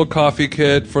nice little coffee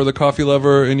kit for the coffee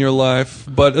lover in your life,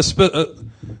 but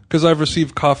because I've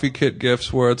received coffee kit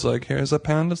gifts where it's like, here's a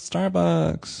pound of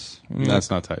Starbucks. And That's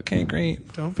not tight. okay,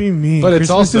 great. Don't be mean. But it's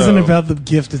Christmas also- isn't about the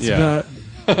gift. It's Yeah.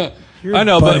 about. You're I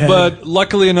know, a butthead. but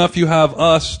luckily enough, you have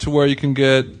us to where you can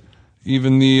get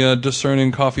even the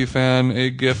discerning coffee fan a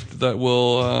gift that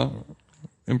will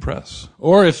impress.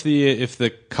 Or if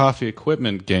the coffee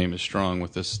equipment game is strong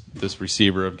with this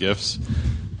receiver of gifts,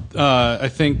 I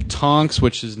think Tonks,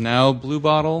 which is now Blue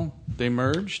Bottle, they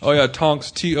merged. Oh yeah,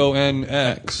 Tonks,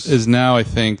 Tonx, Is now, I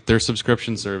think, their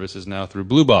subscription service is now through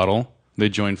Blue Bottle. They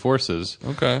join forces.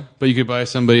 Okay. But you could buy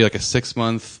somebody like a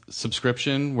 6-month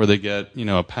subscription where they get,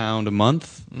 a pound a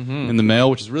month in the mail,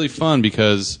 which is really fun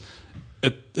because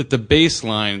at the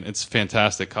baseline, it's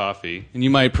fantastic coffee. And you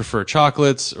might prefer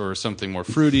chocolates or something more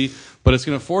fruity, but it's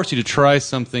going to force you to try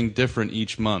something different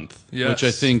each month. Yes. Which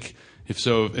I think, if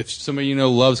somebody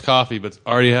loves coffee but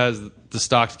already has the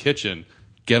stocked kitchen,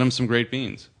 get them some great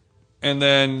beans. And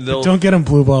then they'll Don't get him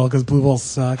Blue Bottle because Blue Bottle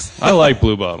sucks. I like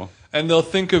Blue Bottle. and they'll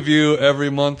think of you every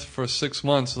month for 6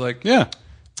 months. Like, Yeah.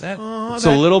 that It's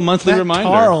a little monthly that reminder.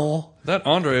 Tarl that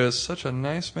Andre is such a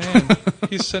nice man.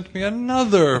 He sent me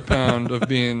another pound of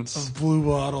beans. Blue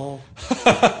Bottle.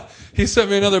 He sent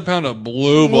me another pound of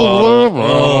Blue Bottle.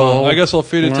 Oh, I guess I'll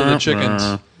feed it to the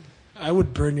chickens. I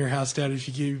would burn your house down if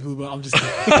you gave me Blue Bottle. I'm just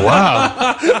kidding.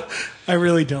 Wow. I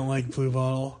really don't like Blue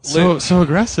Bottle. So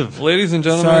aggressive. Ladies and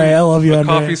gentlemen, Sorry, I love you, a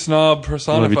Andre. coffee snob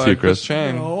personified, Love you too, Chris Chris.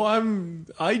 Chang. No,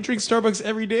 I drink Starbucks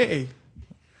every day.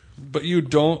 But you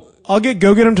don't. I'll go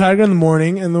get them Tiger in the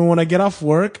morning, and then when I get off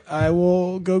work, I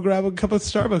will go grab a cup of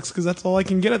Starbucks because that's all I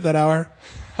can get at that hour.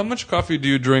 How much coffee do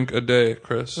you drink a day,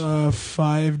 Chris?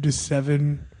 5 to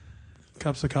 7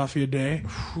 cups of coffee a day.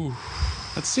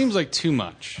 That seems like too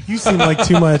much. You seem like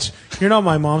too much. You're not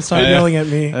my mom. Stop yelling at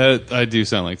me. I do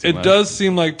sound like too It much. does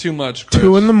seem like too much, Chris.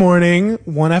 2 in the morning,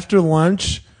 1 after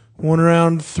lunch, 1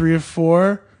 around 3 or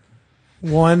 4,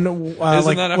 1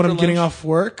 like that when after I'm getting lunch? off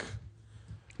work.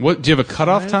 What, do you have a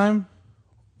cutoff time?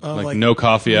 Like no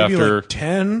coffee maybe after? like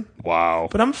 10. Wow.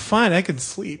 But I'm fine. I can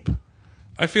sleep.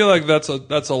 I feel like that's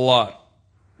a lot.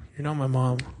 You're not my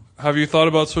mom. Have you thought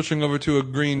about switching over to a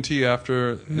green tea in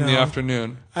the No.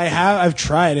 afternoon, I've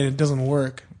tried and it doesn't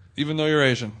work. even though you're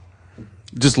Asian?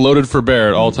 Just loaded for bear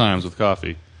at all times with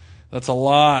coffee. That's a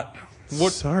lot.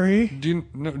 What? Sorry.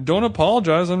 Don't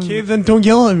apologize. Okay, then don't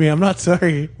yell at me. I'm not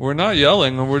sorry. We're not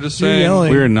yelling. We're just You're saying.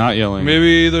 yelling. We are not yelling.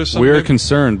 Maybe there's something. We are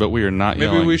concerned, but we are not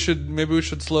maybe yelling. we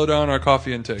should slow down our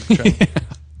coffee intake. Chang.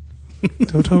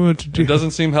 Don't tell me what to do. It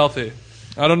doesn't seem healthy.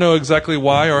 I don't know exactly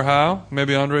why or how.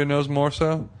 Maybe Andre knows more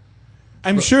so.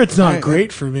 I'm sure it's not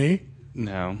great for me.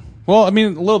 No. Well, I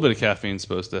mean, a little bit of caffeine is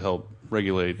supposed to help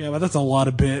regulate, Yeah, but that's a lot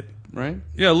of bit. right?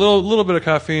 Yeah, a little bit of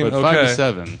caffeine. But okay. 5 to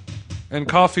 7. And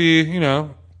coffee,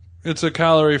 it's a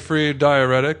calorie-free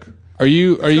diuretic. Are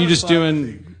you got just black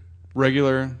doing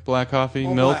regular black coffee,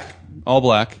 All milk, black. all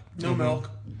black, No milk.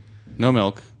 no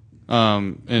milk,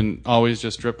 and always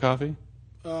just drip coffee?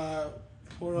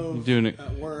 Pour of doing it-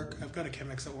 at work. I've got a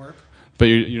Chemex at work. But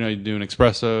you're doing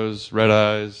espressos, red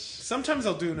eyes. Sometimes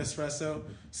I'll do an espresso.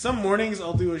 Some mornings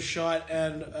I'll do a shot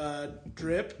and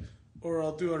drip, or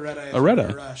I'll do a red eye. A red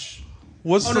in eye. rush.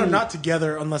 What's Oh the, no, not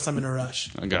together unless I'm in a rush.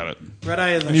 I got it. Red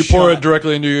eye is a And you pour shot. it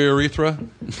directly into your urethra?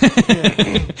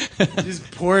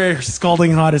 Just pour a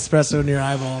scalding hot espresso in your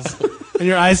eyeballs, and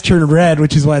your eyes turn red,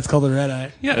 which is why it's called a red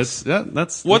eye. Yes.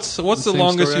 That's What's the same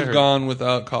longest story I you've heard. gone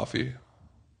without coffee?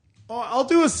 Oh, I'll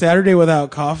do a Saturday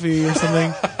without coffee or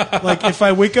something. Like if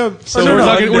I wake up. So or no, we're no,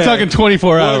 talking- We're talking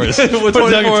 24 hours. We're 24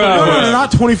 No, no, hours. no,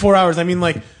 not 24 hours. I mean,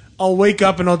 like, I'll wake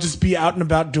up and I'll just be out and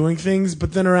about doing things,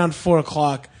 but then around 4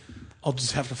 o'clock, I'll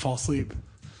just have to fall asleep.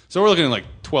 So we're looking at like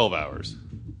 12 hours.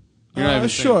 You're not even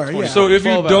sure, saying 20. yeah. So if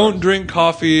you 12 don't hours. drink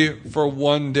coffee for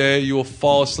one day, you will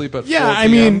fall asleep at 4 Yeah, I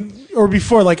p.m.? mean, or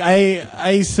before, like,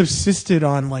 I subsisted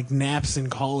on, like, naps in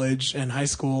college and high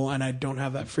school, and I don't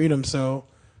have that freedom, so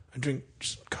I drink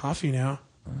just coffee now.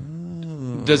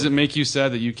 Does it make you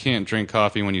sad that you can't drink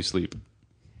coffee when you sleep?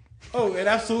 Oh, it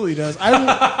absolutely does.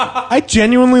 I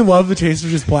genuinely love the taste of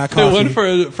just black coffee. It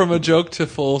went from a joke to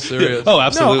full serious. Oh, no,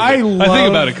 absolutely. I love think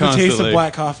about it the constantly. taste of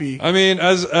black coffee. I mean,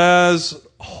 as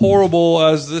horrible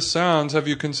as this sounds, have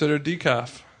you considered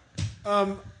decaf?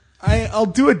 I'll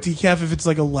do a decaf if it's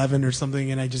like 11 or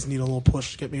something, and I just need a little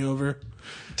push to get me over.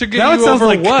 To get Now it you sounds over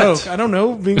like what? Coke. I don't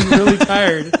know, being really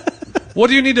tired. What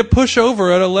do you need to push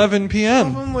over at 11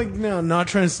 p.m.? I'm like, no, not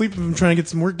trying to sleep if I'm trying to get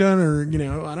some work done, or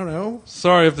I don't know.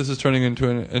 Sorry if this is turning into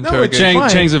an interrogation. Chang- fine.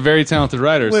 Chang's a very talented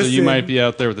writer, so you Listen. might be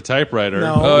out there with the typewriter.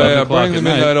 No. Oh 11 yeah, o'clock burning the at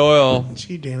night. midnight oil.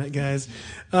 Gee, damn it, guys.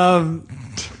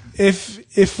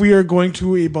 If we are going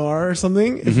to a bar or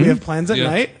something, if we have plans at Yeah.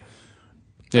 night,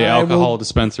 The I alcohol will-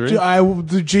 dispensary.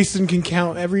 Jason can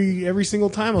count every single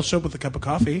time I'll show up with a cup of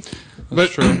coffee.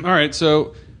 But true. all right,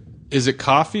 so is it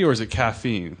coffee or is it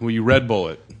caffeine? Will you Red Bull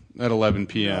it at 11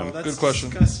 p.m.? Oh, that's Good question.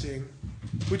 disgusting.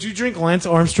 Would you drink Lance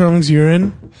Armstrong's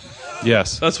urine?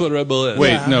 Yes. That's what Red Bull is.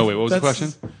 Wait, Yeah, no, wait. What was the that's-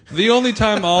 question? The only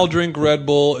time I'll drink Red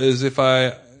Bull is if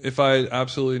I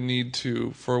absolutely need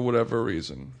to for whatever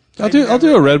reason. I'll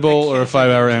do a Red Bull or a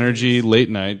 5-hour energy late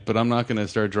night, but I'm not going to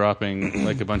start dropping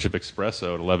like a bunch of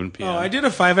espresso at 11 p.m. Oh, I did a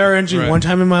 5-hour engine Right. one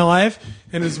time in my life,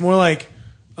 and it's more like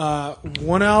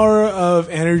 1 hour of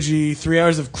energy, 3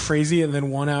 hours of crazy, and then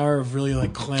 1 hour of really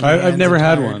like clammy. I've never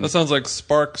had tired. one. That sounds like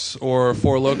Sparks or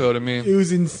Four Loko to me. It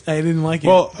was. I didn't like it.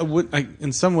 Well,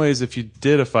 in some ways, if you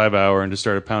did a 5 hour and just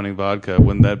started pounding vodka,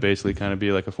 wouldn't that basically kind of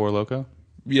be like a Four Loko?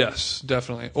 Yes,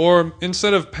 definitely. Or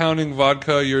instead of pounding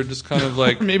vodka, you're just kind of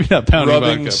like Maybe not pounding rubbing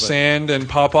vodka, but- sand and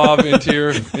Popov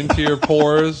into your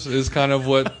pores is kind of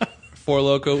what Four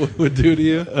Loko would do to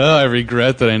you. Oh, I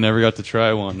regret that I never got to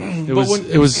try one. It was.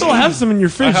 you still have some in your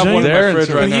fridge. I have don't one you? in my There, fridge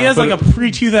and right He now. has like a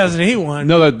pre-2008 one.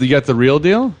 No, you got the real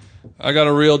deal, I got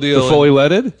a real the deal. fully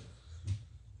leaded.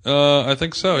 I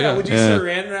think so. Yeah, Would you Yeah.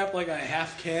 saran wrap like a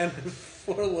half can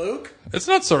for Loke? it's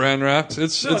not saran wrapped.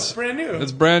 It's brand new.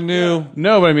 It's brand new.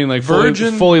 No, but I mean like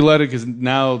Virgin- fully leaded because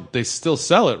now they still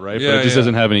sell it, right? Yeah, but it just yeah.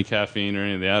 doesn't have any caffeine or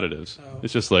any of the additives.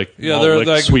 It's just like Yeah, malt they're lic-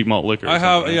 like sweet malt liquor. or I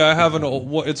have something. I have an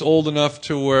old, it's old enough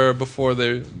to where before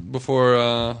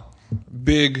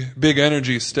big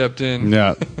energy stepped in.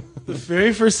 Yeah. The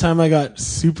very first time I got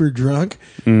super drunk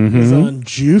Mm-hmm. was on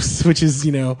Juice, which is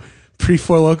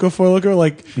pre-Four Loko,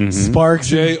 like Sparks.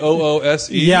 JOOSE.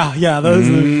 Yeah, that was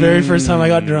the very first time I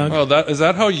got drunk. Oh, is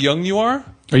that how young you are?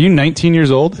 Are you 19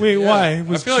 years old? Wait, why?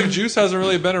 I feel like Juice hasn't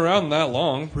really been around that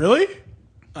long. Really?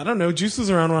 I don't know. Juice was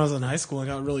around when I was in high school. I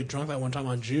got really drunk that one time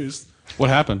on Juice. What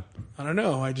happened? I don't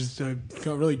know. I just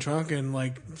got really drunk and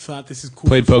like thought this is cool.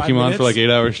 Played for 5 Pokemon minutes. for like 8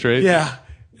 hours straight. Yeah,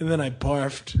 and then I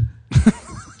barfed.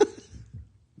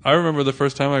 I remember the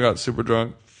first time I got super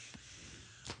drunk.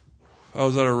 I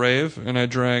was at a rave and I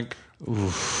drank.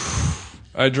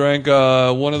 I drank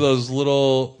one of those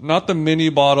little, not the mini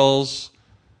bottles.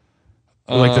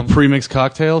 Like the premixed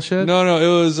cocktail shit. No, it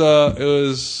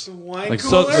was Wine Like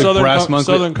cooler? Like Southern Brass Monk-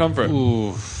 Southern Comfort. Ooh,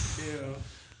 Ew.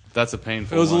 that's a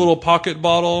painful. It was a one. little pocket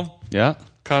bottle, Yeah.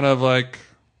 kind of like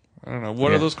I don't know what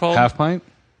Yeah. are those called? Half pint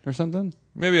or something.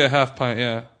 Maybe a half pint,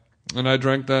 yeah. And I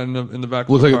drank that in the back.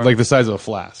 Looks of the like car. like the size of a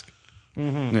flask.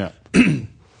 Mm-hmm. Yeah.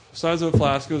 Size of a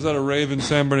flask. It was at a rave in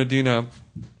San Bernardino,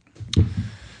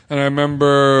 and I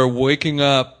remember waking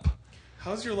up.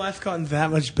 How's your life gotten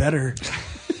that much better?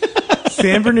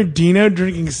 San Bernardino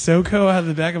drinking SoCo out of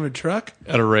the back of a truck?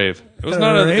 At a rave. It was At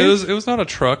not a a. rave? It was not a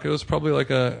truck. It was probably like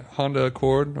a Honda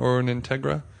Accord or an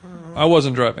Integra. I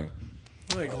wasn't driving.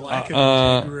 Like lack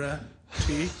of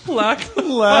integrity. Lack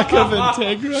of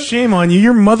integrity. Shame on you.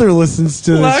 Your mother listens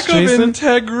to this, of Jason.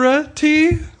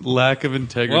 integrity. Lack of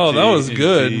integrity. Wow, that was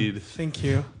good. indeed. Thank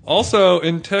you. Also, At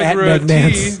Integra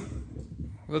McNance. tea.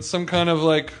 That's some kind of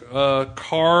like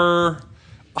car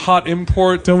hot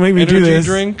import. Don't make me energy do this.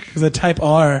 drink. It's a Type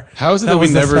R. How is it that we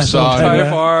was a never special saw? Integra.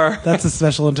 Type R. That's a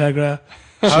special Integra.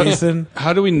 Jason.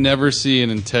 How do we never see an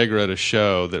Integra at a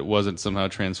show that wasn't somehow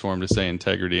transformed to say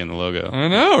integrity in the logo? I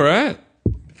know, right?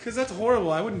 Because that's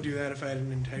horrible. I wouldn't do that if I had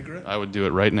an Integra. I would do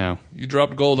it right now. You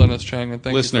dropped gold on us, Chang, and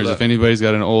thank Listeners, you for if that. anybody's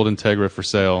got an old Integra for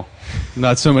sale,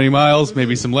 not so many miles,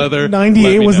 maybe some leather. 98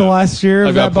 let me was the know. last year I've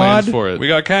of got that plans bod. for it. We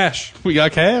got cash. We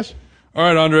got cash. All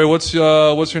right, Andre, what's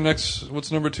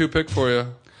what's number 2 pick for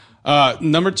you?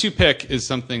 Number 2 pick is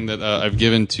something that I've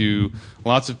given to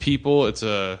lots of people. It's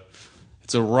a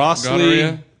Rossley.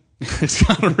 Gonorrhea? It's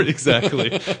gonorrhea, exactly.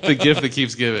 The gift that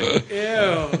keeps giving.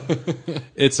 Ew.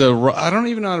 It's I don't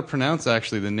even know how to pronounce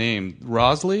actually the name.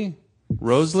 Rosley?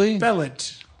 Spell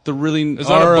it. The really Is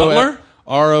that a butler?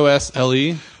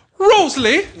 Rosle.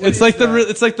 Rosalie. It's like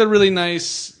the really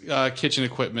nice kitchen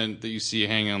equipment that you see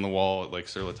hanging on the wall at like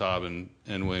Sur La Table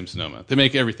and Williams Sonoma. They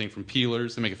make everything from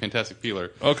peelers. They make a fantastic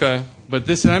peeler. Okay. But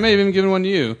this, and I may have even given one to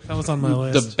you. That was on my The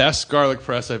list. best garlic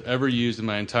press I've ever used in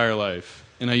my entire life.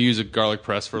 And I use a garlic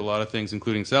press for a lot of things,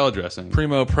 including salad dressing.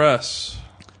 Primo Press.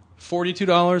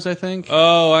 $42, I think.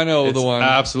 Oh, I know It's the one.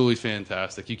 absolutely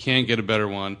fantastic. You can't get a better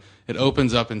one. It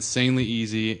opens up insanely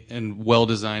easy and well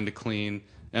designed to clean,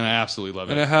 and I absolutely love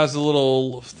it. And it has a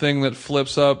little thing that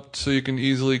flips up so you can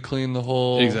easily clean the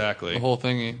whole Exactly. the whole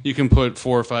thingy. You can put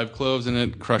 4 or 5 cloves in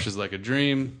it, crushes like a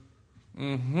dream,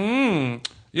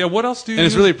 Yeah, what else do you and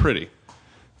it's use? really pretty.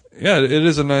 Yeah, it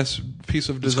is a nice piece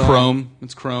of It's design. chrome.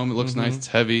 It's chrome. It looks nice. It's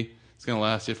heavy. It's gonna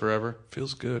last you forever.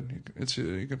 Feels good.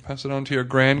 You can pass it on to your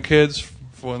grandkids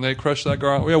for when they crush that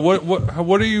garlic. Yeah,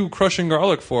 what are you crushing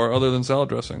garlic for other than salad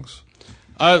dressings?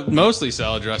 Mostly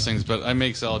salad dressings, but I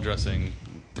make salad dressing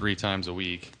 3 times a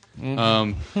week.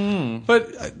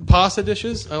 But pasta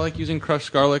dishes, I like using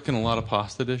crushed garlic in a lot of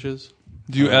pasta dishes.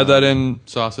 Do you add that in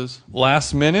Sauces.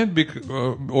 last minute,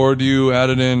 or do you add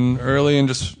it in early and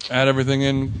just add everything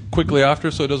in quickly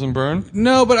after so it doesn't burn?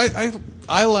 No, but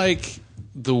I like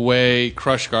the way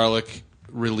crushed garlic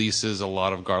releases a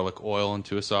lot of garlic oil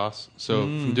into a sauce. So if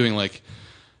I'm doing like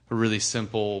a really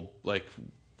simple like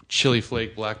chili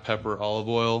flake, black pepper, olive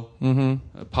oil,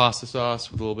 pasta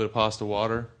sauce with a little bit of pasta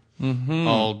water.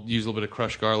 I'll use a little bit of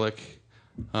crushed garlic.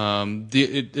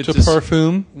 To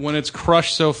perfume. When it's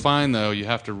crushed so fine, though, you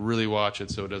have to really watch it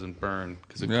so it doesn't burn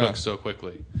because it cooks so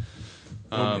quickly.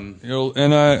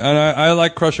 I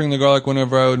like crushing the garlic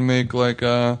whenever I would make like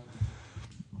an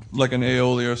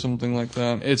aioli or something like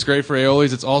that. It's great for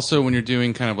aiolis. It's also when you're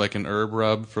doing kind of like an herb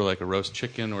rub for like a roast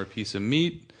chicken or a piece of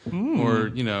meat, or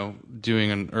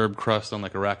doing an herb crust on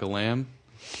like a rack of lamb.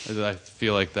 I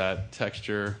feel like that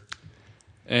texture.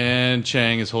 And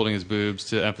Chang is holding his boobs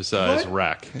to emphasize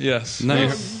rack. Yes.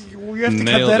 Nice. We have to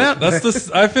cut that out.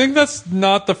 I think that's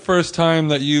not the first time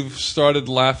that you've started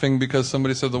laughing because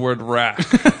somebody said the word rack.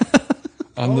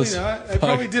 I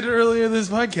probably did it earlier in this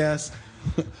podcast.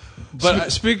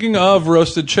 But speaking of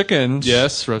roasted chickens,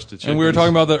 yes, roasted chickens. And we were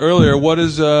talking about that earlier. What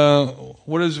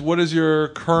is your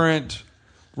current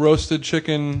roasted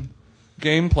chicken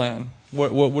game plan?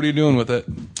 What are you doing with it?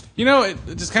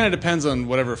 It just kind of depends on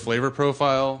whatever flavor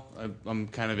profile I'm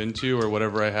kind of into, or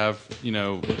whatever I have,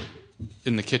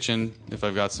 in the kitchen. If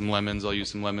I've got some lemons, I'll use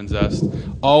some lemon zest.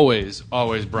 Always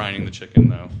brining the chicken,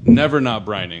 though. Never not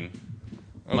brining.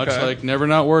 Okay. Much like never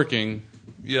not working.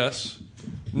 Yes.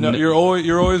 No, you're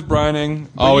always brining.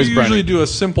 Always you brining. usually do a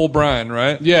simple brine,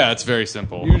 right? Yeah, it's very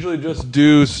simple. Usually just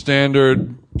do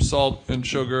standard salt and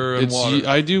sugar and water.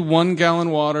 I do 1 gallon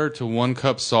water to 1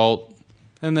 cup salt.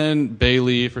 And then bay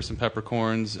leaf or some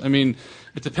peppercorns. I mean,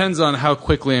 it depends on how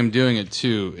quickly I'm doing it,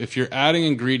 too. If you're adding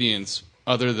ingredients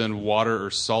other than water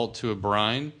or salt to a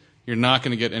brine, you're not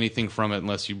going to get anything from it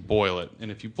unless you boil it.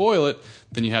 And if you boil it,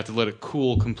 then you have to let it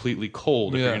cool completely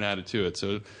cold if you're going to add it to it.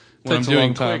 So when I'm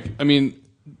doing quick,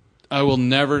 I will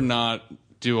never not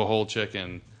do a whole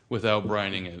chicken without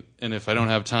brining it. And if I don't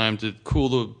have time to cool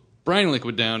the brine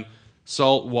liquid down,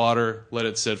 salt, water, let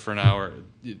it sit for an hour.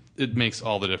 It makes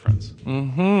all the difference.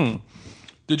 Mm-hmm.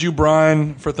 Did you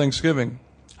brine for Thanksgiving?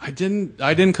 I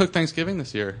didn't cook Thanksgiving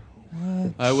this year.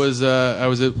 What? I was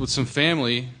with some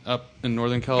family up in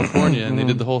Northern California, and they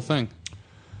did the whole thing.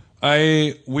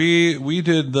 We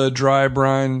did the dry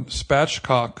brine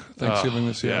spatchcock Thanksgiving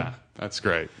this year. Yeah, that's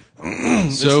great.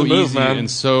 So easy and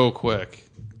so quick.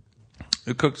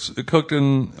 It cooked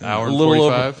in hour a and little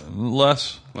 45? over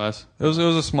less. It was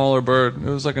a smaller bird. It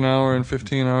was like an hour and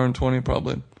 15, hour and 20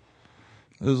 probably.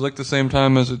 It was like the same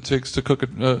time as it takes to cook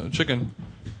a chicken.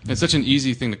 It's such an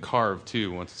easy thing to carve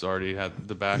too. Once it's already had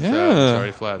the back, it's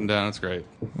already flattened down. It's great.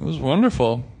 It was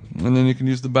wonderful. And then you can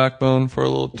use the backbone for a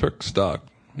little turk stock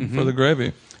for the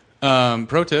gravy.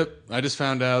 Pro tip: I just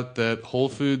found out that Whole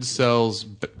Foods sells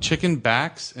chicken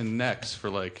backs and necks for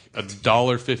like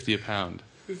 $1.50 a pound.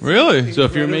 Really? So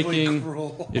if you're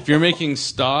making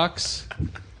stocks,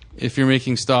 it's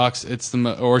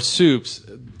or soups.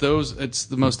 It's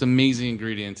the most amazing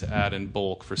ingredient to add in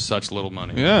bulk for such little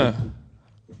money. Yeah.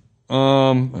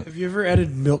 Have you ever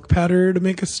added milk powder to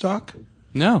make a stock?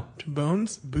 No. To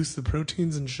bones? Boost the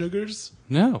proteins and sugars?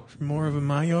 No. For more of a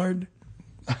Maillard?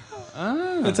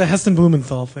 It's a Heston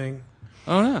Blumenthal thing.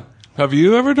 Oh, no. Have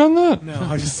you ever done that? No,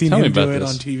 I've just seen Tell me him do about it this.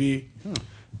 on TV.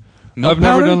 Milk I've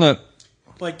never powder? done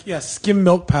that. Skim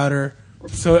milk powder.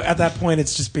 So at that point,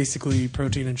 it's just basically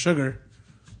protein and sugar.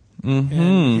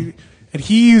 Mm-hmm. And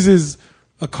he uses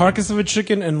a carcass of a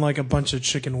chicken and like a bunch of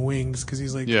chicken wings because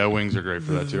he's like, Yeah, wings are great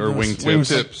for that too. Or Wing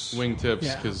wingtips. Wingtips. Wingtips,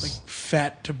 yeah, because like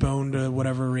fat to bone to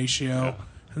whatever ratio,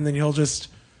 and then he'll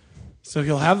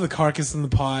have the carcass in the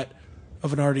pot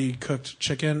of an already cooked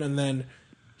chicken, and then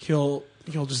he'll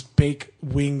just bake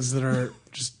wings that are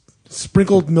just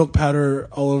sprinkled milk powder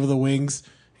all over the wings.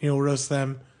 He'll roast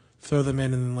them, throw them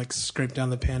in, and then like scrape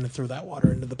down the pan and throw that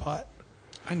water into the pot.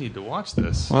 I need to watch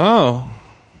this. Wow.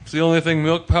 It's the only thing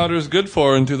milk powder is good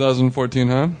for in 2014,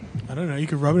 huh? I don't know. You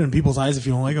could rub it in people's eyes if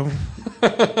you don't like them.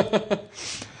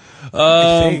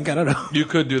 I think. I don't know. You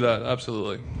could do that,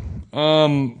 absolutely.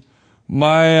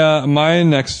 My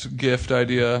next gift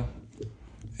idea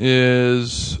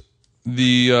is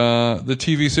the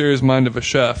TV series Mind of a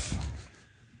Chef.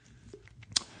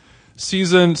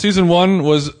 Season 1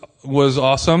 was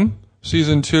awesome.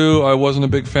 Season 2 I wasn't a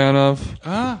big fan of.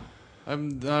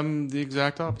 I'm the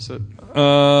exact opposite.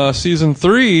 Season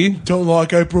 3, Don't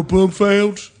like April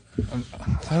Bloomfield.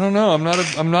 I don't know.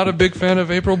 I'm not a big fan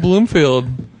of April Bloomfield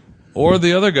or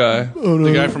the other guy,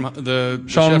 The guy from the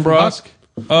Sean chef from Brock. Husk?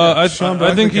 I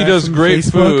think the he guy does from great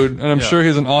Facebook? food, and I'm Yeah. sure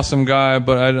he's an awesome guy.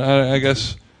 But I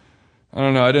guess I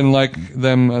don't know. I didn't like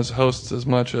them as hosts as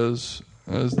much as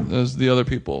the other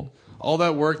people. all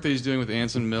that work that he's doing with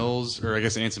Anson Mills, or I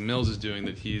guess Anson Mills is doing,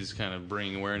 that he's kind of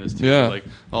bringing awareness to, Yeah. like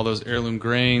all those heirloom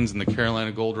grains and the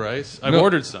Carolina Gold Rice. I've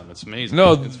ordered some. It's amazing.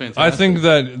 No, it's fantastic. I think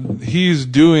that he's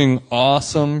doing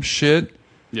awesome shit.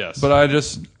 Yes, But I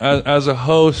just, as a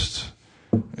host,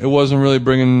 it wasn't really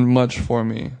bringing much for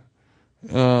me.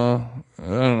 I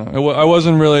don't know. I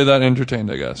wasn't really that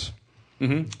entertained, I guess.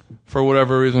 Mm-hmm. For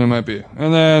whatever reason it might be.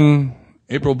 And then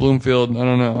April Bloomfield, I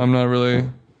don't know. I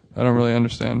don't really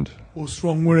understand. What's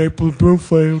wrong with April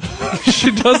Bloomfield?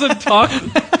 She doesn't talk.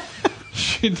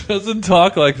 She doesn't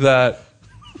talk like that.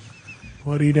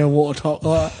 Why do you know what to talk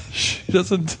like? She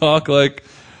doesn't talk like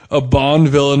a Bond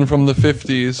villain from the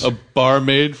 50s. a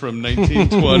barmaid from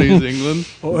 1920s England.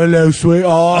 Oh, hello,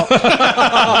 sweetheart.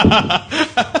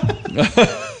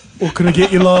 What can I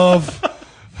get you, love?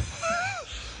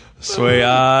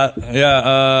 Sweetheart.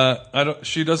 Yeah, I don't.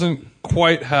 She doesn't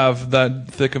quite have that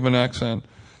thick of an accent,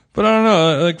 but I don't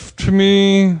know. Like to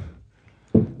me,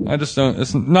 I just don't.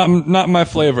 It's not my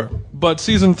flavor. But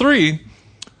season 3,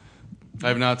 I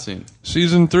have not seen.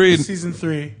 season 3. Season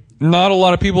 3. Not a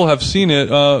lot of people have seen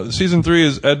it. Season 3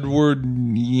 is Edward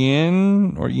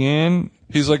Yan.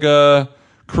 He's like a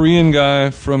Korean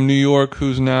guy from New York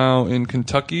who's now in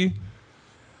Kentucky.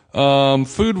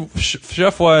 Food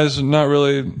chef wise, not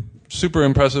really super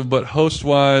impressive, but host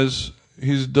wise,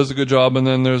 he does a good job. And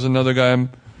then there's another guy,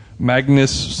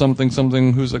 Magnus something,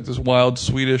 who's like this wild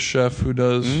Swedish chef who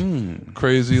does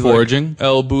crazy Foraging? like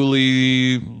El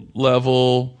Bulli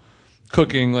level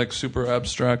cooking, like super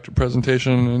abstract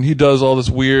presentation, and he does all this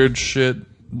weird shit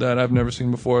that I've never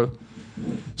seen before.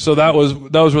 So that was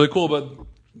really cool. But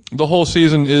the whole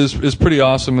season is pretty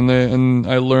awesome, and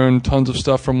I learned tons of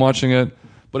stuff from watching it.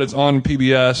 But it's on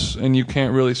PBS, and you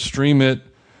can't really stream it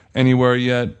anywhere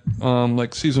yet.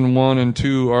 Like season 1 and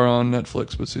 2 are on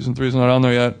Netflix, but season 3 is not on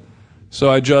there yet. So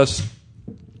I've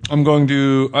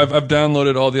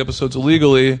downloaded all the episodes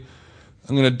illegally.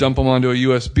 I'm going to dump them onto a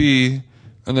USB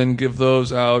and then give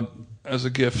those out as a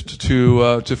gift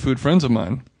to food friends of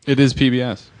mine. It is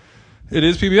PBS. It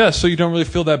is PBS, so you don't really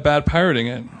feel that bad pirating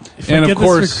it. If And I of get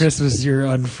course- this for Christmas, you're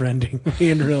unfriending me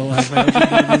in real life. I hope you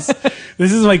do this.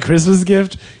 This is my Christmas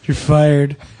gift. You're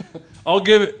fired. I'll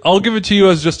give it to you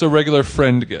as just a regular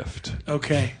friend gift.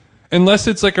 Okay. Unless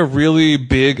it's like a really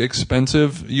big,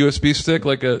 expensive USB stick,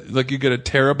 like you get a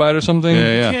terabyte or something.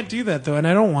 Yeah, You yeah. can't do that though, and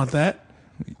I don't want that.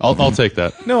 I'll take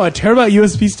that. No, a terabyte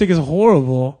USB stick is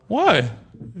horrible Why?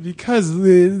 because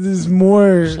there's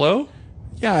more. Slow?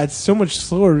 Yeah, it's so much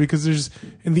slower because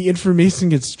and the information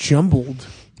gets jumbled.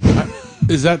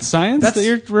 Is that science? that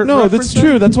you're No, that's referencing?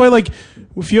 true. That's why, like,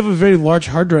 if you have a very large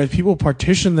hard drive, people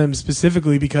partition them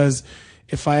specifically because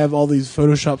if I have all these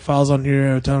Photoshop files on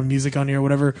here, a ton of music on here,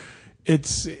 whatever, it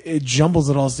jumbles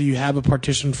it all. So you have a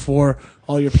partition for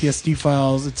all your PSD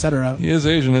files, etc. He is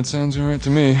Asian. It sounds right to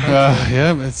me.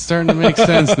 Yeah, it's starting to make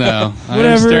sense now. I'm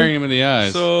Whatever. staring him in the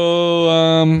eyes. So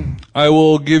I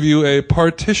will give you a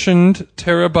partitioned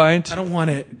terabyte. I don't want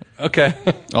it. Okay.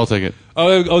 I'll take it.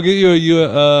 I'll get you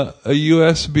a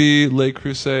USB Le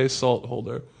Creuset salt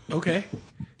holder. Okay.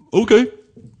 Okay.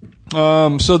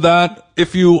 So that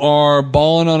if you are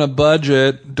balling on a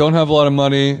budget, don't have a lot of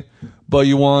money, but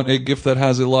you want a gift that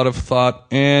has a lot of thought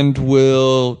and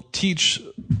will teach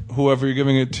whoever you're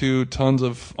giving it to tons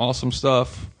of awesome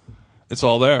stuff, it's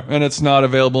all there. And it's not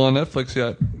available on Netflix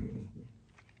yet.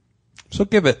 So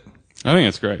give it. I think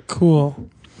it's great. Cool.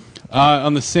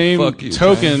 On the same Fuck you,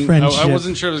 token, I Friendship.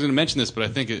 wasn't sure I was going to mention this, but I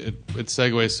think it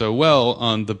segues so well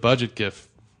on the budget gift.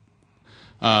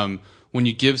 When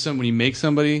you make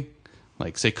somebody,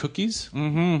 like say cookies,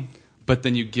 but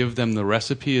then you give them the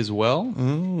recipe as well,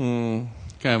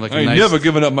 kind of like I ain't never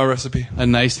given up my recipe. a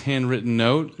nice handwritten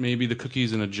note, maybe the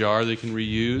cookies in a jar they can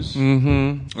reuse.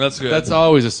 That's good. That's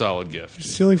always a solid gift.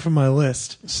 Stealing from my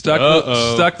list.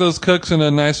 Stack those cooks in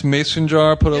a nice mason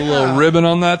jar, put a little ribbon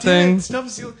on that thing.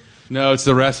 No, it's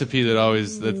the recipe that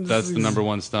always that's the number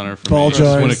one stunner for Ball me.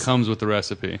 Just when jars. it comes with the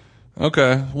recipe.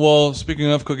 Okay. Well,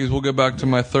 speaking of cookies, we'll get back to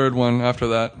my third one after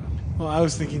that. Well, I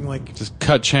was thinking like Just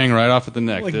cut Chang right off at the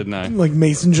neck, like, didn't I? like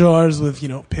mason jars with,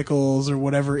 pickles or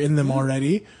whatever in them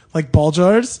already. Like ball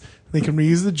jars. They can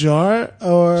reuse the jar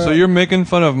or... So you're making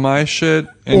fun of my shit,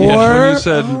 and yet Or- when you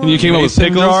said And you came up with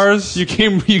mason pickles. jars, You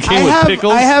came with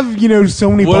pickles. I have,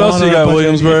 so many what else you banana got, budget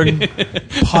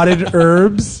Williamsburg? potted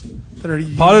herbs that are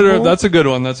usable. Potted herb. That's a good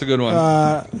one. That's a good one.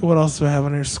 What else do I have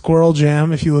on here? Squirrel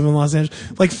jam if you live in Los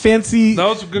Angeles. Like fancy... That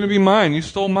was gonna be mine. You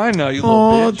stole mine now, you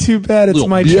Oh, little bitch. too bad. It's Little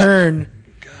my bitch. turn.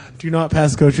 Do not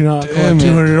pass go. Do not Damn collect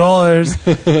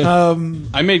it. $200.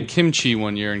 I made kimchi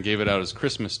one year and gave it out as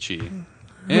Christmas chi.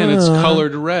 And it's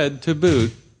colored red to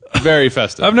boot. Very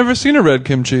festive. I've never seen a red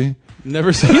kimchi.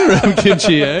 Never seen rum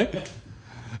kimchi, eh?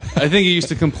 I think he used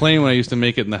to complain when I used to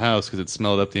make it in the house because it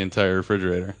smelled up the entire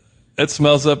refrigerator. It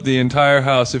smells up the entire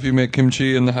house if you make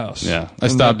kimchi in the house. Yeah, I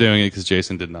stopped doing it because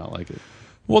Jason did not like it.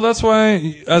 Well, that's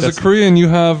why, as a Korean, you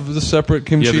have the separate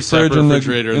kimchi fridge in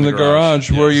the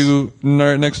garage where you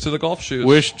next to the golf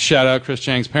shoes. Shout out Chris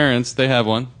Chang's parents. They have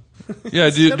one. Yeah,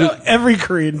 every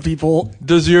Korean people.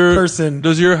 Does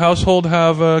your household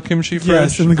have a kimchi fridge?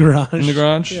 Yes, in the garage. In the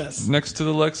garage? Yes. Next to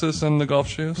the Lexus and the golf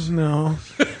shoes? No.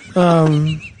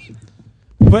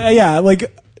 But yeah,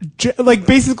 like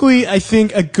basically, I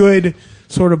think a good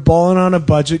sort of balling on a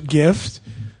budget gift.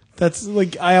 That's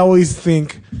like, I always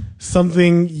think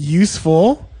something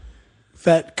useful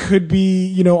that could be,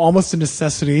 you know, almost a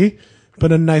necessity,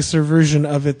 but a nicer version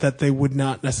of it that they would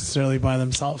not necessarily buy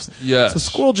themselves. Yes. So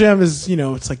Squirrel Jam is, you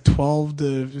know, it's like $12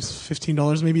 to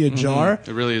 $15 maybe a jar.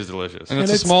 It really is delicious. And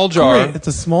it's a small jar. Great. It's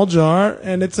a small jar,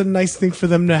 and it's a nice thing for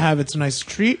them to have. It's a nice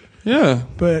treat. Yeah.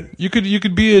 But you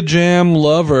could be a jam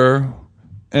lover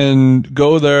and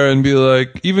go there and be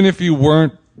like, even if you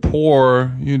weren't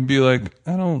poor, you'd be like,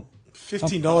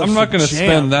 $15. I'm not going to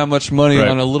spend that much money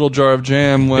on a little jar of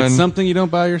jam when it's something you don't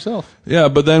buy yourself. Yeah,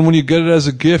 but then when you get it as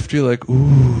a gift, you're like,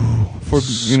 ooh, for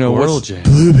Squirrel jam,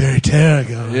 blueberry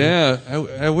tarragon. Yeah,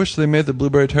 I wish they made the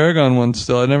blueberry tarragon one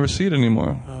still. I never see it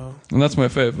anymore, and that's my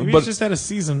favorite. Maybe but it's just out of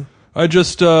season. I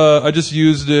just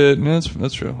used it. Yeah,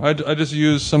 that's true. I just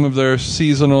used some of their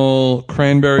seasonal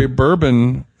cranberry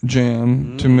bourbon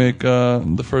jam to make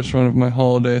the first run of my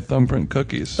holiday thumbprint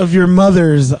cookies. Of your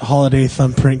mother's holiday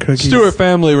thumbprint cookies. Stewart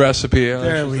family recipe.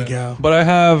 There we go. But I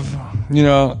have,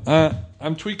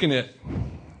 I'm tweaking it.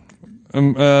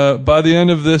 By the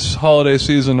end of this holiday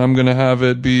season, I'm going to have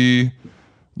it be,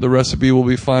 the recipe will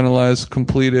be finalized,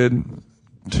 completed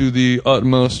to the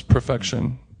utmost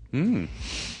perfection.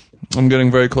 I'm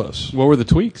getting very close. What were the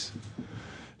tweaks?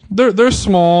 They're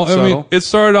small. Subtle. I mean, it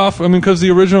started off, because the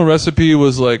original recipe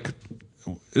was like,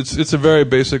 it's a very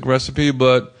basic recipe,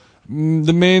 but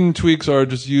the main tweaks are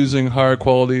just using higher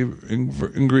quality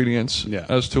ingredients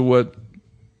as to what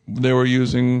they were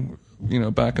using,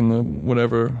 back in the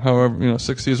however,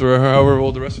 60s or however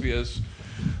old the recipe is.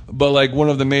 But like one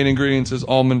of the main ingredients is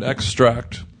almond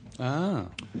extract. Ah.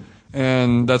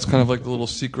 And that's kind of like the little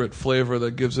secret flavor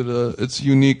that gives it its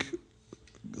unique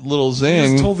little zing.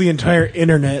 You just told the entire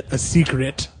internet a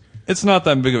secret. It's not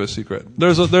that big of a secret.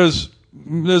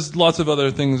 There's lots of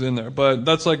other things in there, but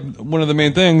that's like one of the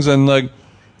main things. And like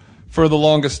for the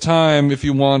longest time, if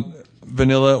you want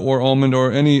vanilla or almond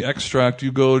or any extract,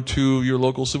 you go to your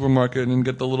local supermarket and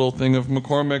get the little thing of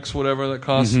McCormick's, whatever, that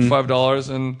costs $5,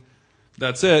 and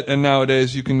that's it. And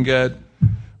nowadays you can get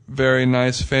very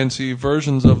nice, fancy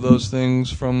versions of those things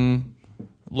from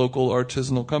local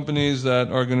artisanal companies that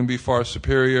are going to be far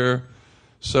superior.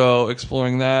 So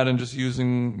exploring that and just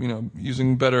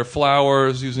using better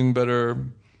flours, using better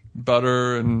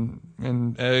butter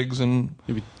and eggs, and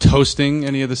maybe toasting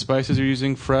any of the spices you're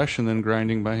using fresh and then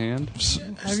grinding by hand.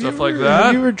 Stuff like that.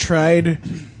 Have you ever tried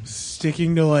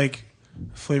sticking to like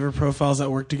flavor profiles that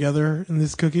work together in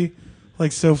this cookie?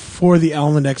 Like, so for the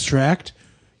almond extract,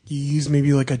 you use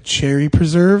maybe like a cherry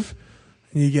preserve,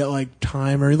 and you get like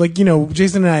thyme, or like,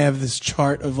 Jason and I have this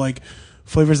chart of like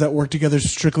flavors that work together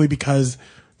strictly because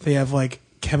they have like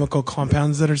chemical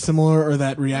compounds that are similar or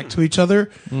that react to each other.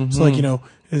 So like, I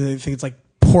think it's like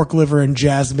pork liver and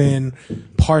jasmine,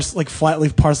 like flat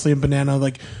leaf parsley and banana,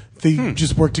 like they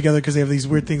just work together because they have these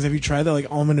weird things. Have you tried that?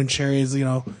 Like almond and cherry is,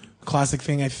 a classic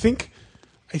thing.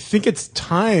 I think it's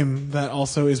thyme that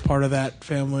also is part of that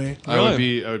family. I would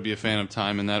be a fan of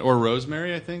thyme in that, or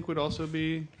rosemary. I think would also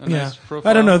be a nice profile.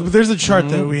 I don't know. There's a chart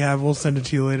that we have. We'll send it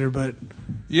to you later. But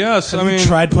yes, have you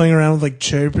tried playing around with like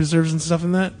cherry preserves and stuff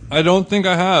in that? I don't think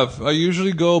I have. I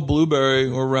usually go blueberry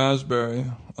or raspberry.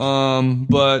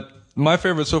 But my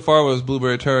favorite so far was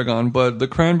blueberry tarragon. But the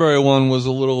cranberry one was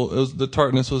the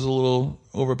tartness was a little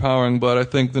overpowering. But I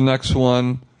think the next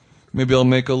one, maybe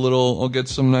I'll get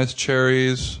some nice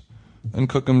cherries and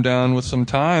cook them down with some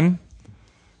thyme.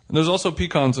 And there's also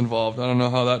pecans involved. I don't know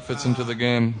how that fits into the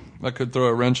game. That could throw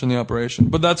a wrench in the operation.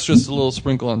 But that's just a little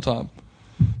sprinkle on top.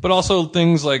 But also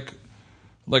things like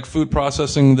food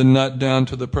processing the nut down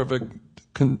to the perfect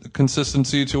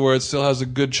consistency to where it still has a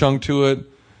good chunk to it,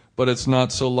 but it's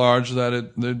not so large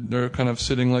that they're kind of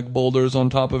sitting like boulders on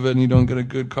top of it and you don't get a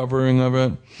good covering of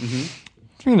it.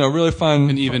 Really fun.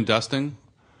 And even dusting?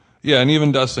 Yeah, and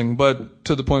even dusting, but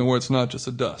to the point where it's not just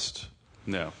a dust.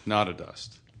 No, not a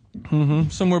dust.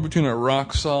 Somewhere between a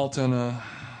rock salt and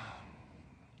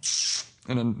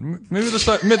maybe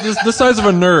the size of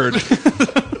a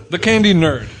nerd. The candied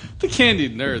nerd. The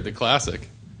candied nerd, the classic.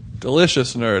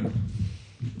 Delicious nerd.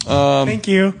 Thank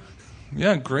you.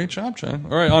 Yeah, great job, Chen.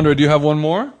 All right, Andre, do you have one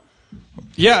more?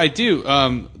 Yeah, I do.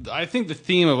 I think the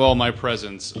theme of all my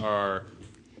presents are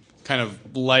kind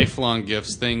of lifelong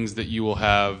gifts, things that you will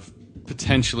have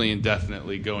potentially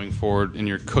indefinitely going forward in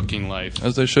your cooking life.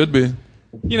 As they should be.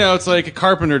 You know, it's like a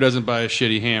carpenter doesn't buy a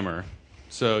shitty hammer.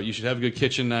 So you should have a good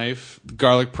kitchen knife.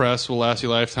 Garlic press will last you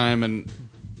a lifetime. And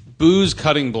booze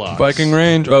cutting blocks. Viking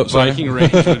range. Oh, sorry. Viking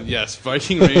range.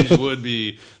 Viking range would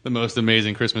be the most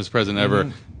amazing Christmas present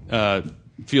ever.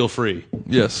 Feel free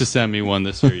to send me one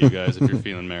this year, you guys, if you're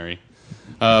feeling merry.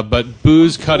 But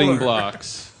booze cutting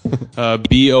blocks.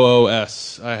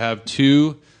 BOOS. I have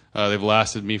 2. They've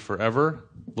lasted me forever.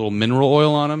 Little mineral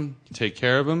oil on them. Take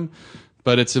care of them.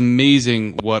 But it's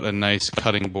amazing what a nice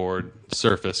cutting board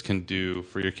surface can do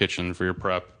for your kitchen, for your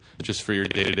prep, just for your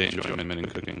day-to-day enjoyment in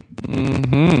cooking.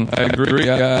 I agree.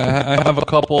 Yeah, I have a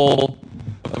couple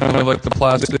of kind of like the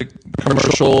plastic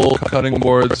commercial cutting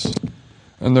boards,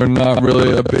 and they're not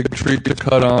really a big treat to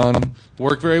cut on.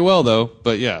 Work very well, though,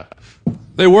 but yeah.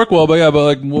 They work well, but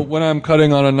like when I'm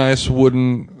cutting on a nice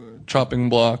wooden chopping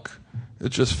block, it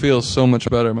just feels so much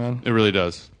better, man. It really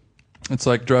does. It's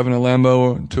like driving a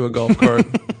Lambo to a golf cart.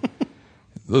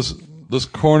 Those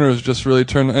corners just really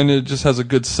turn, and it just has a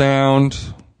good sound.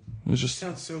 It just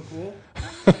sounds so cool.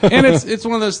 And it's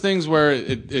one of those things where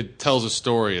it tells a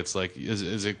story. It's like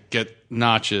is it get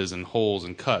notches and holes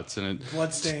and cuts and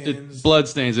blood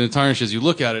stains and it tarnishes. You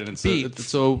look at it and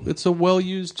it's a well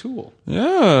used tool.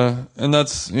 Yeah, and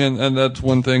that's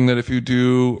one thing that if you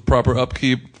do proper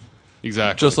upkeep.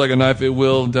 Exactly. Just like a knife, it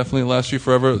will definitely last you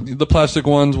forever. The plastic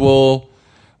ones will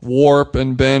warp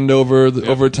and bend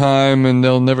over time, and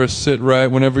they'll never sit right.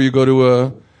 Whenever you go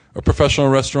to a professional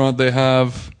restaurant, they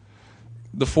have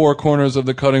the 4 corners of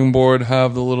the cutting board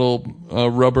have the little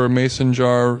rubber mason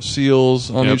jar seals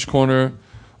on each corner.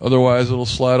 Otherwise, it'll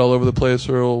slide all over the place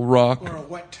or it'll rock. Or a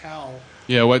wet towel.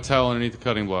 Yeah, a wet towel underneath the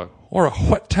cutting block. Or a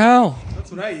wet towel. That's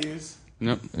what I use.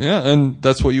 Yep. Yeah, and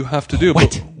that's what you have to do.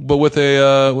 But with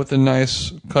a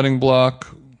nice cutting block,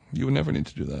 you would never need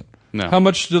to do that. No. How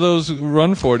much do those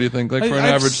run for? Do you think, like for an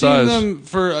average size? I've seen them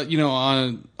for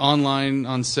online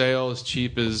on sale as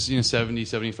cheap as $70,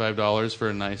 $75 for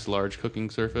a nice large cutting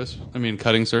surface.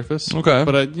 Okay,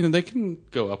 but they can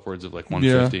go upwards of like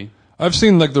 $150. Yeah. I've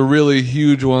seen like the really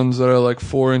huge ones that are like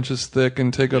 4 inches thick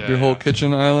and take up your whole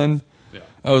kitchen island. Yeah.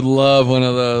 I would love one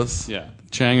of those. Yeah.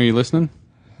 Chang, are you listening?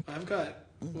 I've got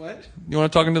what? You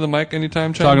want to talk into the mic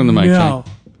anytime, Chang? Talking to the mic, No.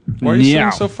 Chang. Why are you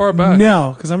sitting so far back?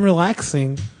 No, because I'm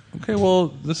relaxing. Okay, well,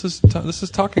 this is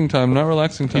talking time, not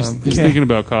relaxing time. He's thinking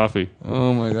about coffee.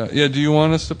 Oh my god. Yeah, do you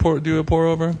want us to do a pour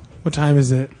over? What time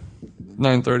is it?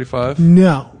 9:35.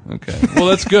 No. Okay. Well,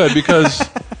 that's good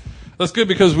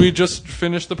because we just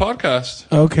finished the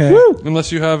podcast. Okay. Woo!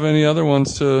 Unless you have any other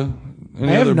ones to. I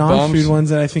have non-food ones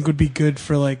that I think would be good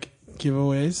for like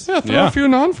giveaways. Yeah, throw a few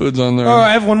non-foods on there. Oh,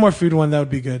 I have one more food one that would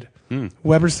be good.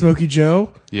 Weber Smoky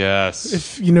Joe. Yes.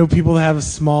 If people that have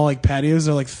small like patios,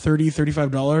 they're like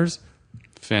 $30-$35.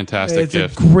 Fantastic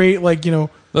gift. It's a great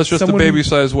That's just the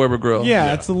baby-sized Weber grill.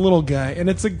 Yeah, it's a little guy, and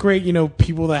it's a great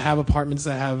people that have apartments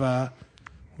that have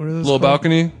what are those? Little called?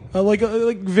 balcony. Like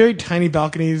very tiny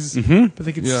balconies, but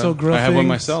they can still grill. I have one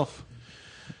myself.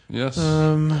 Yes.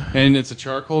 And it's a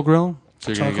charcoal grill,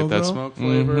 so you're gonna get that smoke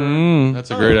flavor.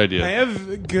 That's a great idea. I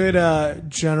have good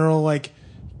general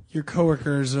your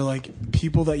coworkers or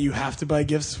people that you have to buy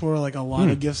gifts for, like a lot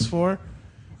of gifts for.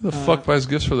 Who the fuck buys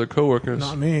gifts for their coworkers?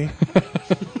 Not me.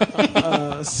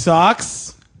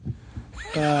 Socks.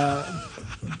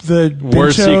 The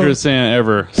worst Secret Santa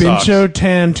ever. Bincho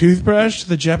Tan toothbrush,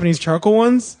 the Japanese charcoal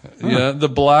ones. Yeah, the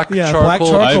black charcoal. Black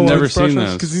charcoal. I've never seen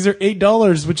those because these are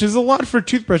 $8, which is a lot for a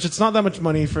toothbrush. It's not that much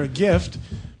money for a gift,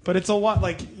 but it's a lot.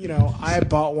 I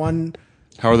bought one.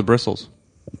 How are the bristles?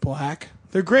 Black.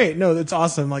 They're great. No, it's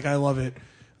awesome. I love it.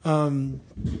 But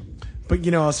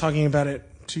I was talking about it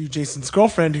to Jason's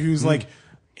girlfriend, who's like,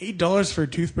 $8 for a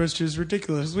toothbrush is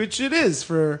ridiculous, which it is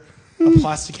for a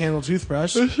plastic handle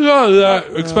toothbrush. It's not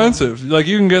that expensive.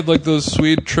 You can get those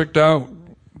sweet tricked out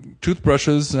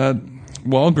toothbrushes at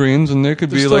Walgreens, and they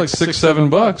could be like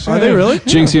 $6-7. Are they really?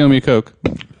 Jinx, you owe me a Coke.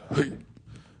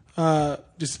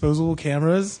 Disposable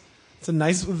cameras. It's a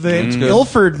nice.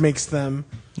 Ilford makes them.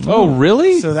 Oh,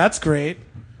 really? So that's great.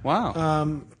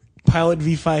 Wow. Pilot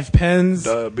V5 pens.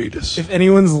 Diabetes. If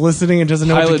anyone's listening and doesn't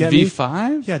know what to get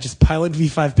Pilot V5? yeah, just Pilot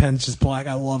V5 pens, just black.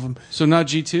 I love them. So not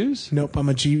G2s? Nope, I'm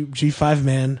a G5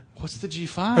 man. What's the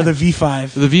G5? Or the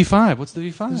V5. The V5. What's the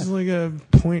V5? This is like a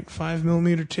 0.5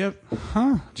 millimeter tip.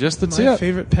 Just the My tip.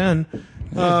 favorite pen.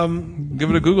 Give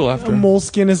it a Google after.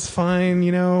 Moleskin is fine,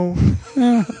 you know.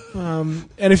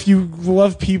 And if you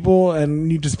love people and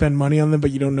need to spend money on them,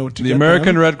 but you don't know what to The get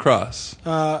American them, Red Cross.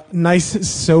 nice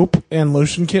soap and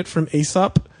lotion kit from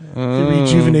Aesop, the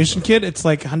rejuvenation kit. It's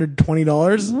like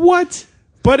 $120. What?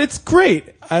 But it's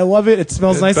great. I love it. It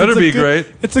smells It nice. better It's a be good- great.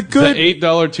 It's a The good.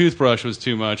 $8 toothbrush was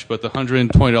too much, but the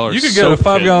 $120 You could get a soap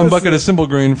 5-gallon kit- bucket of Simple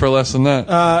Green for less than that.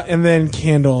 And then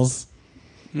candles,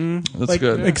 That's like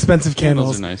good. expensive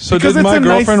Candles candles. are nice. So because did it's my a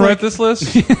nice, girlfriend like- write this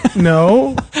list?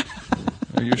 No.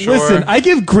 Are you sure? Listen, I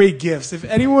give great gifts. If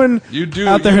anyone You do-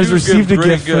 out there you has do received give a great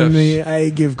gift from gifts. me, I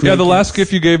give great Yeah, the last gifts.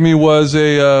 gift you gave me was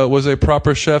a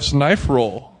proper chef's knife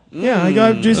roll. Yeah, I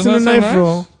got Jason Doesn't a that sound knife nice?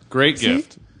 roll. Great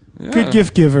gift. Good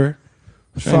gift giver.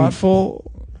 Thoughtful.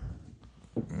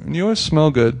 And you always smell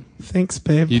good. Thanks,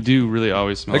 babe. You do really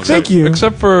always smell Thank good. you.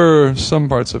 Except for some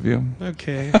parts of you.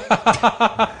 Okay.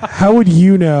 How would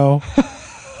you know?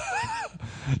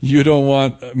 You don't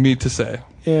want me to say.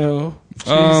 Ew.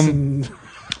 Jason.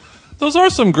 Those are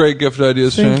some great gift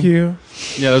ideas, Thank Shane. you.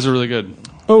 Yeah, those are really good.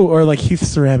 Oh, or like Heath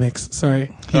Ceramics.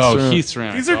 Sorry. Heath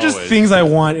ceramics. These are just always. things I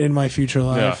want in my future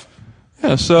life. Yeah.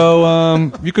 Yeah,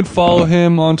 so you can follow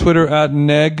him on Twitter at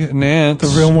negnance. The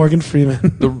real Morgan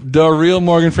Freeman. the real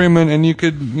Morgan Freeman, and you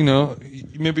could,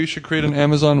 maybe you should create an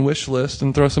Amazon wish list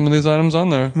and throw some of these items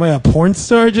on there. Am I a porn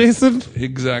star, Jason?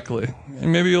 Exactly.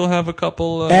 And maybe you'll have a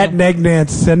couple At Negnance,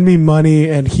 send me money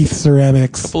and Heath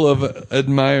Ceramics. couple of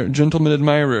gentlemen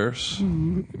admirers.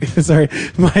 Sorry,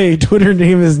 my Twitter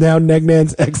name is now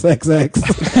Negnance XXX.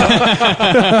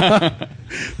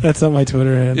 That's not my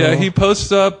Twitter handle. Yeah, he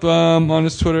posts up on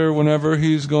his Twitter whenever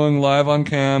he's going live on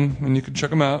cam, and you can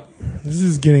check him out. This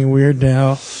is getting weird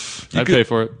now. I'd pay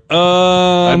for it.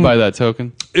 I'd buy that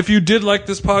token. If you did like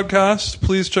this podcast,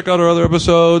 please check out our other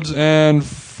episodes and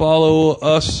follow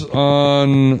us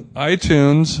on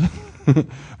iTunes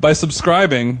by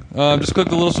subscribing. Just click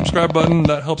the little subscribe button.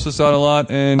 That helps us out a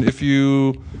lot. And if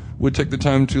you would take the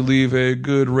time to leave a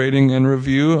good rating and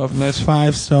review of nice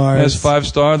 5 stars. nice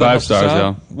 5-star, that 5 helps us stars,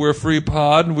 out. yeah. We're a free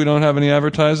pod. We don't have any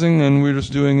advertising, and we're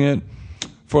just doing it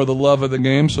for the love of the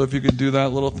game. So if you could do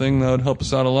that little thing, that would help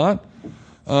us out a lot.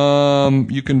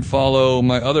 You can follow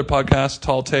my other podcast,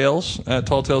 Tall Tales, at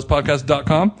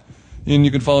talltalespodcast.com. And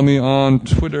you can follow me on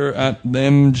Twitter at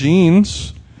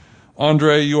themjeans.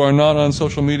 Andre, you are not on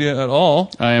social media at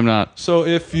all. I am not. So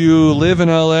if you live in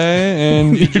LA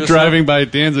and you You're just driving by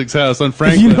Danzig's house on If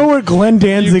Franklin. you know where Glenn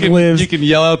Danzig lives, You can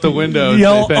yell out the window.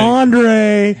 yell and say,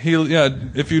 Andre.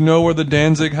 if you know where the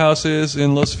Danzig house is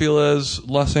in Los Feliz,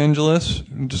 Los Angeles,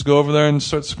 just go over there and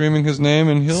start screaming his name,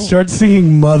 and he'll Start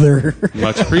singing Mother.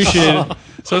 Much appreciated.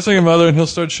 start singing Mother, and he'll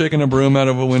start shaking a broom out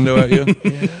of a window at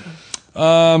you.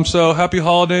 So happy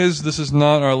holidays. This is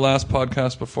not our last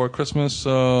podcast before Christmas,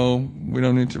 so we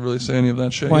don't need to really say any of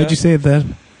that shit. Why'd yet. you say it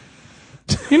then?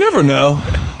 You never know.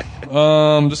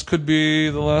 This could be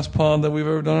the last pod that we've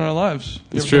ever done in our lives.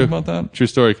 You It's ever true. think about that? True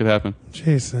story could happen.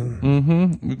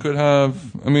 Jason. We could have.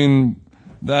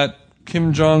 That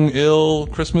Kim Jong-il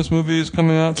Christmas movie is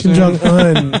coming out Kim soon.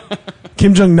 Jong-un.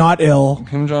 Kim Jong not ill.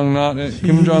 Kim Jong-un,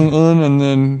 and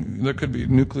then there could be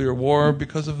nuclear war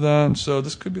because of that. So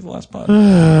this could be the last pod.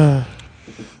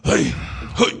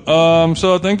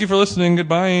 So thank you for listening.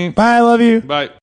 Goodbye. Bye, I love you. Bye.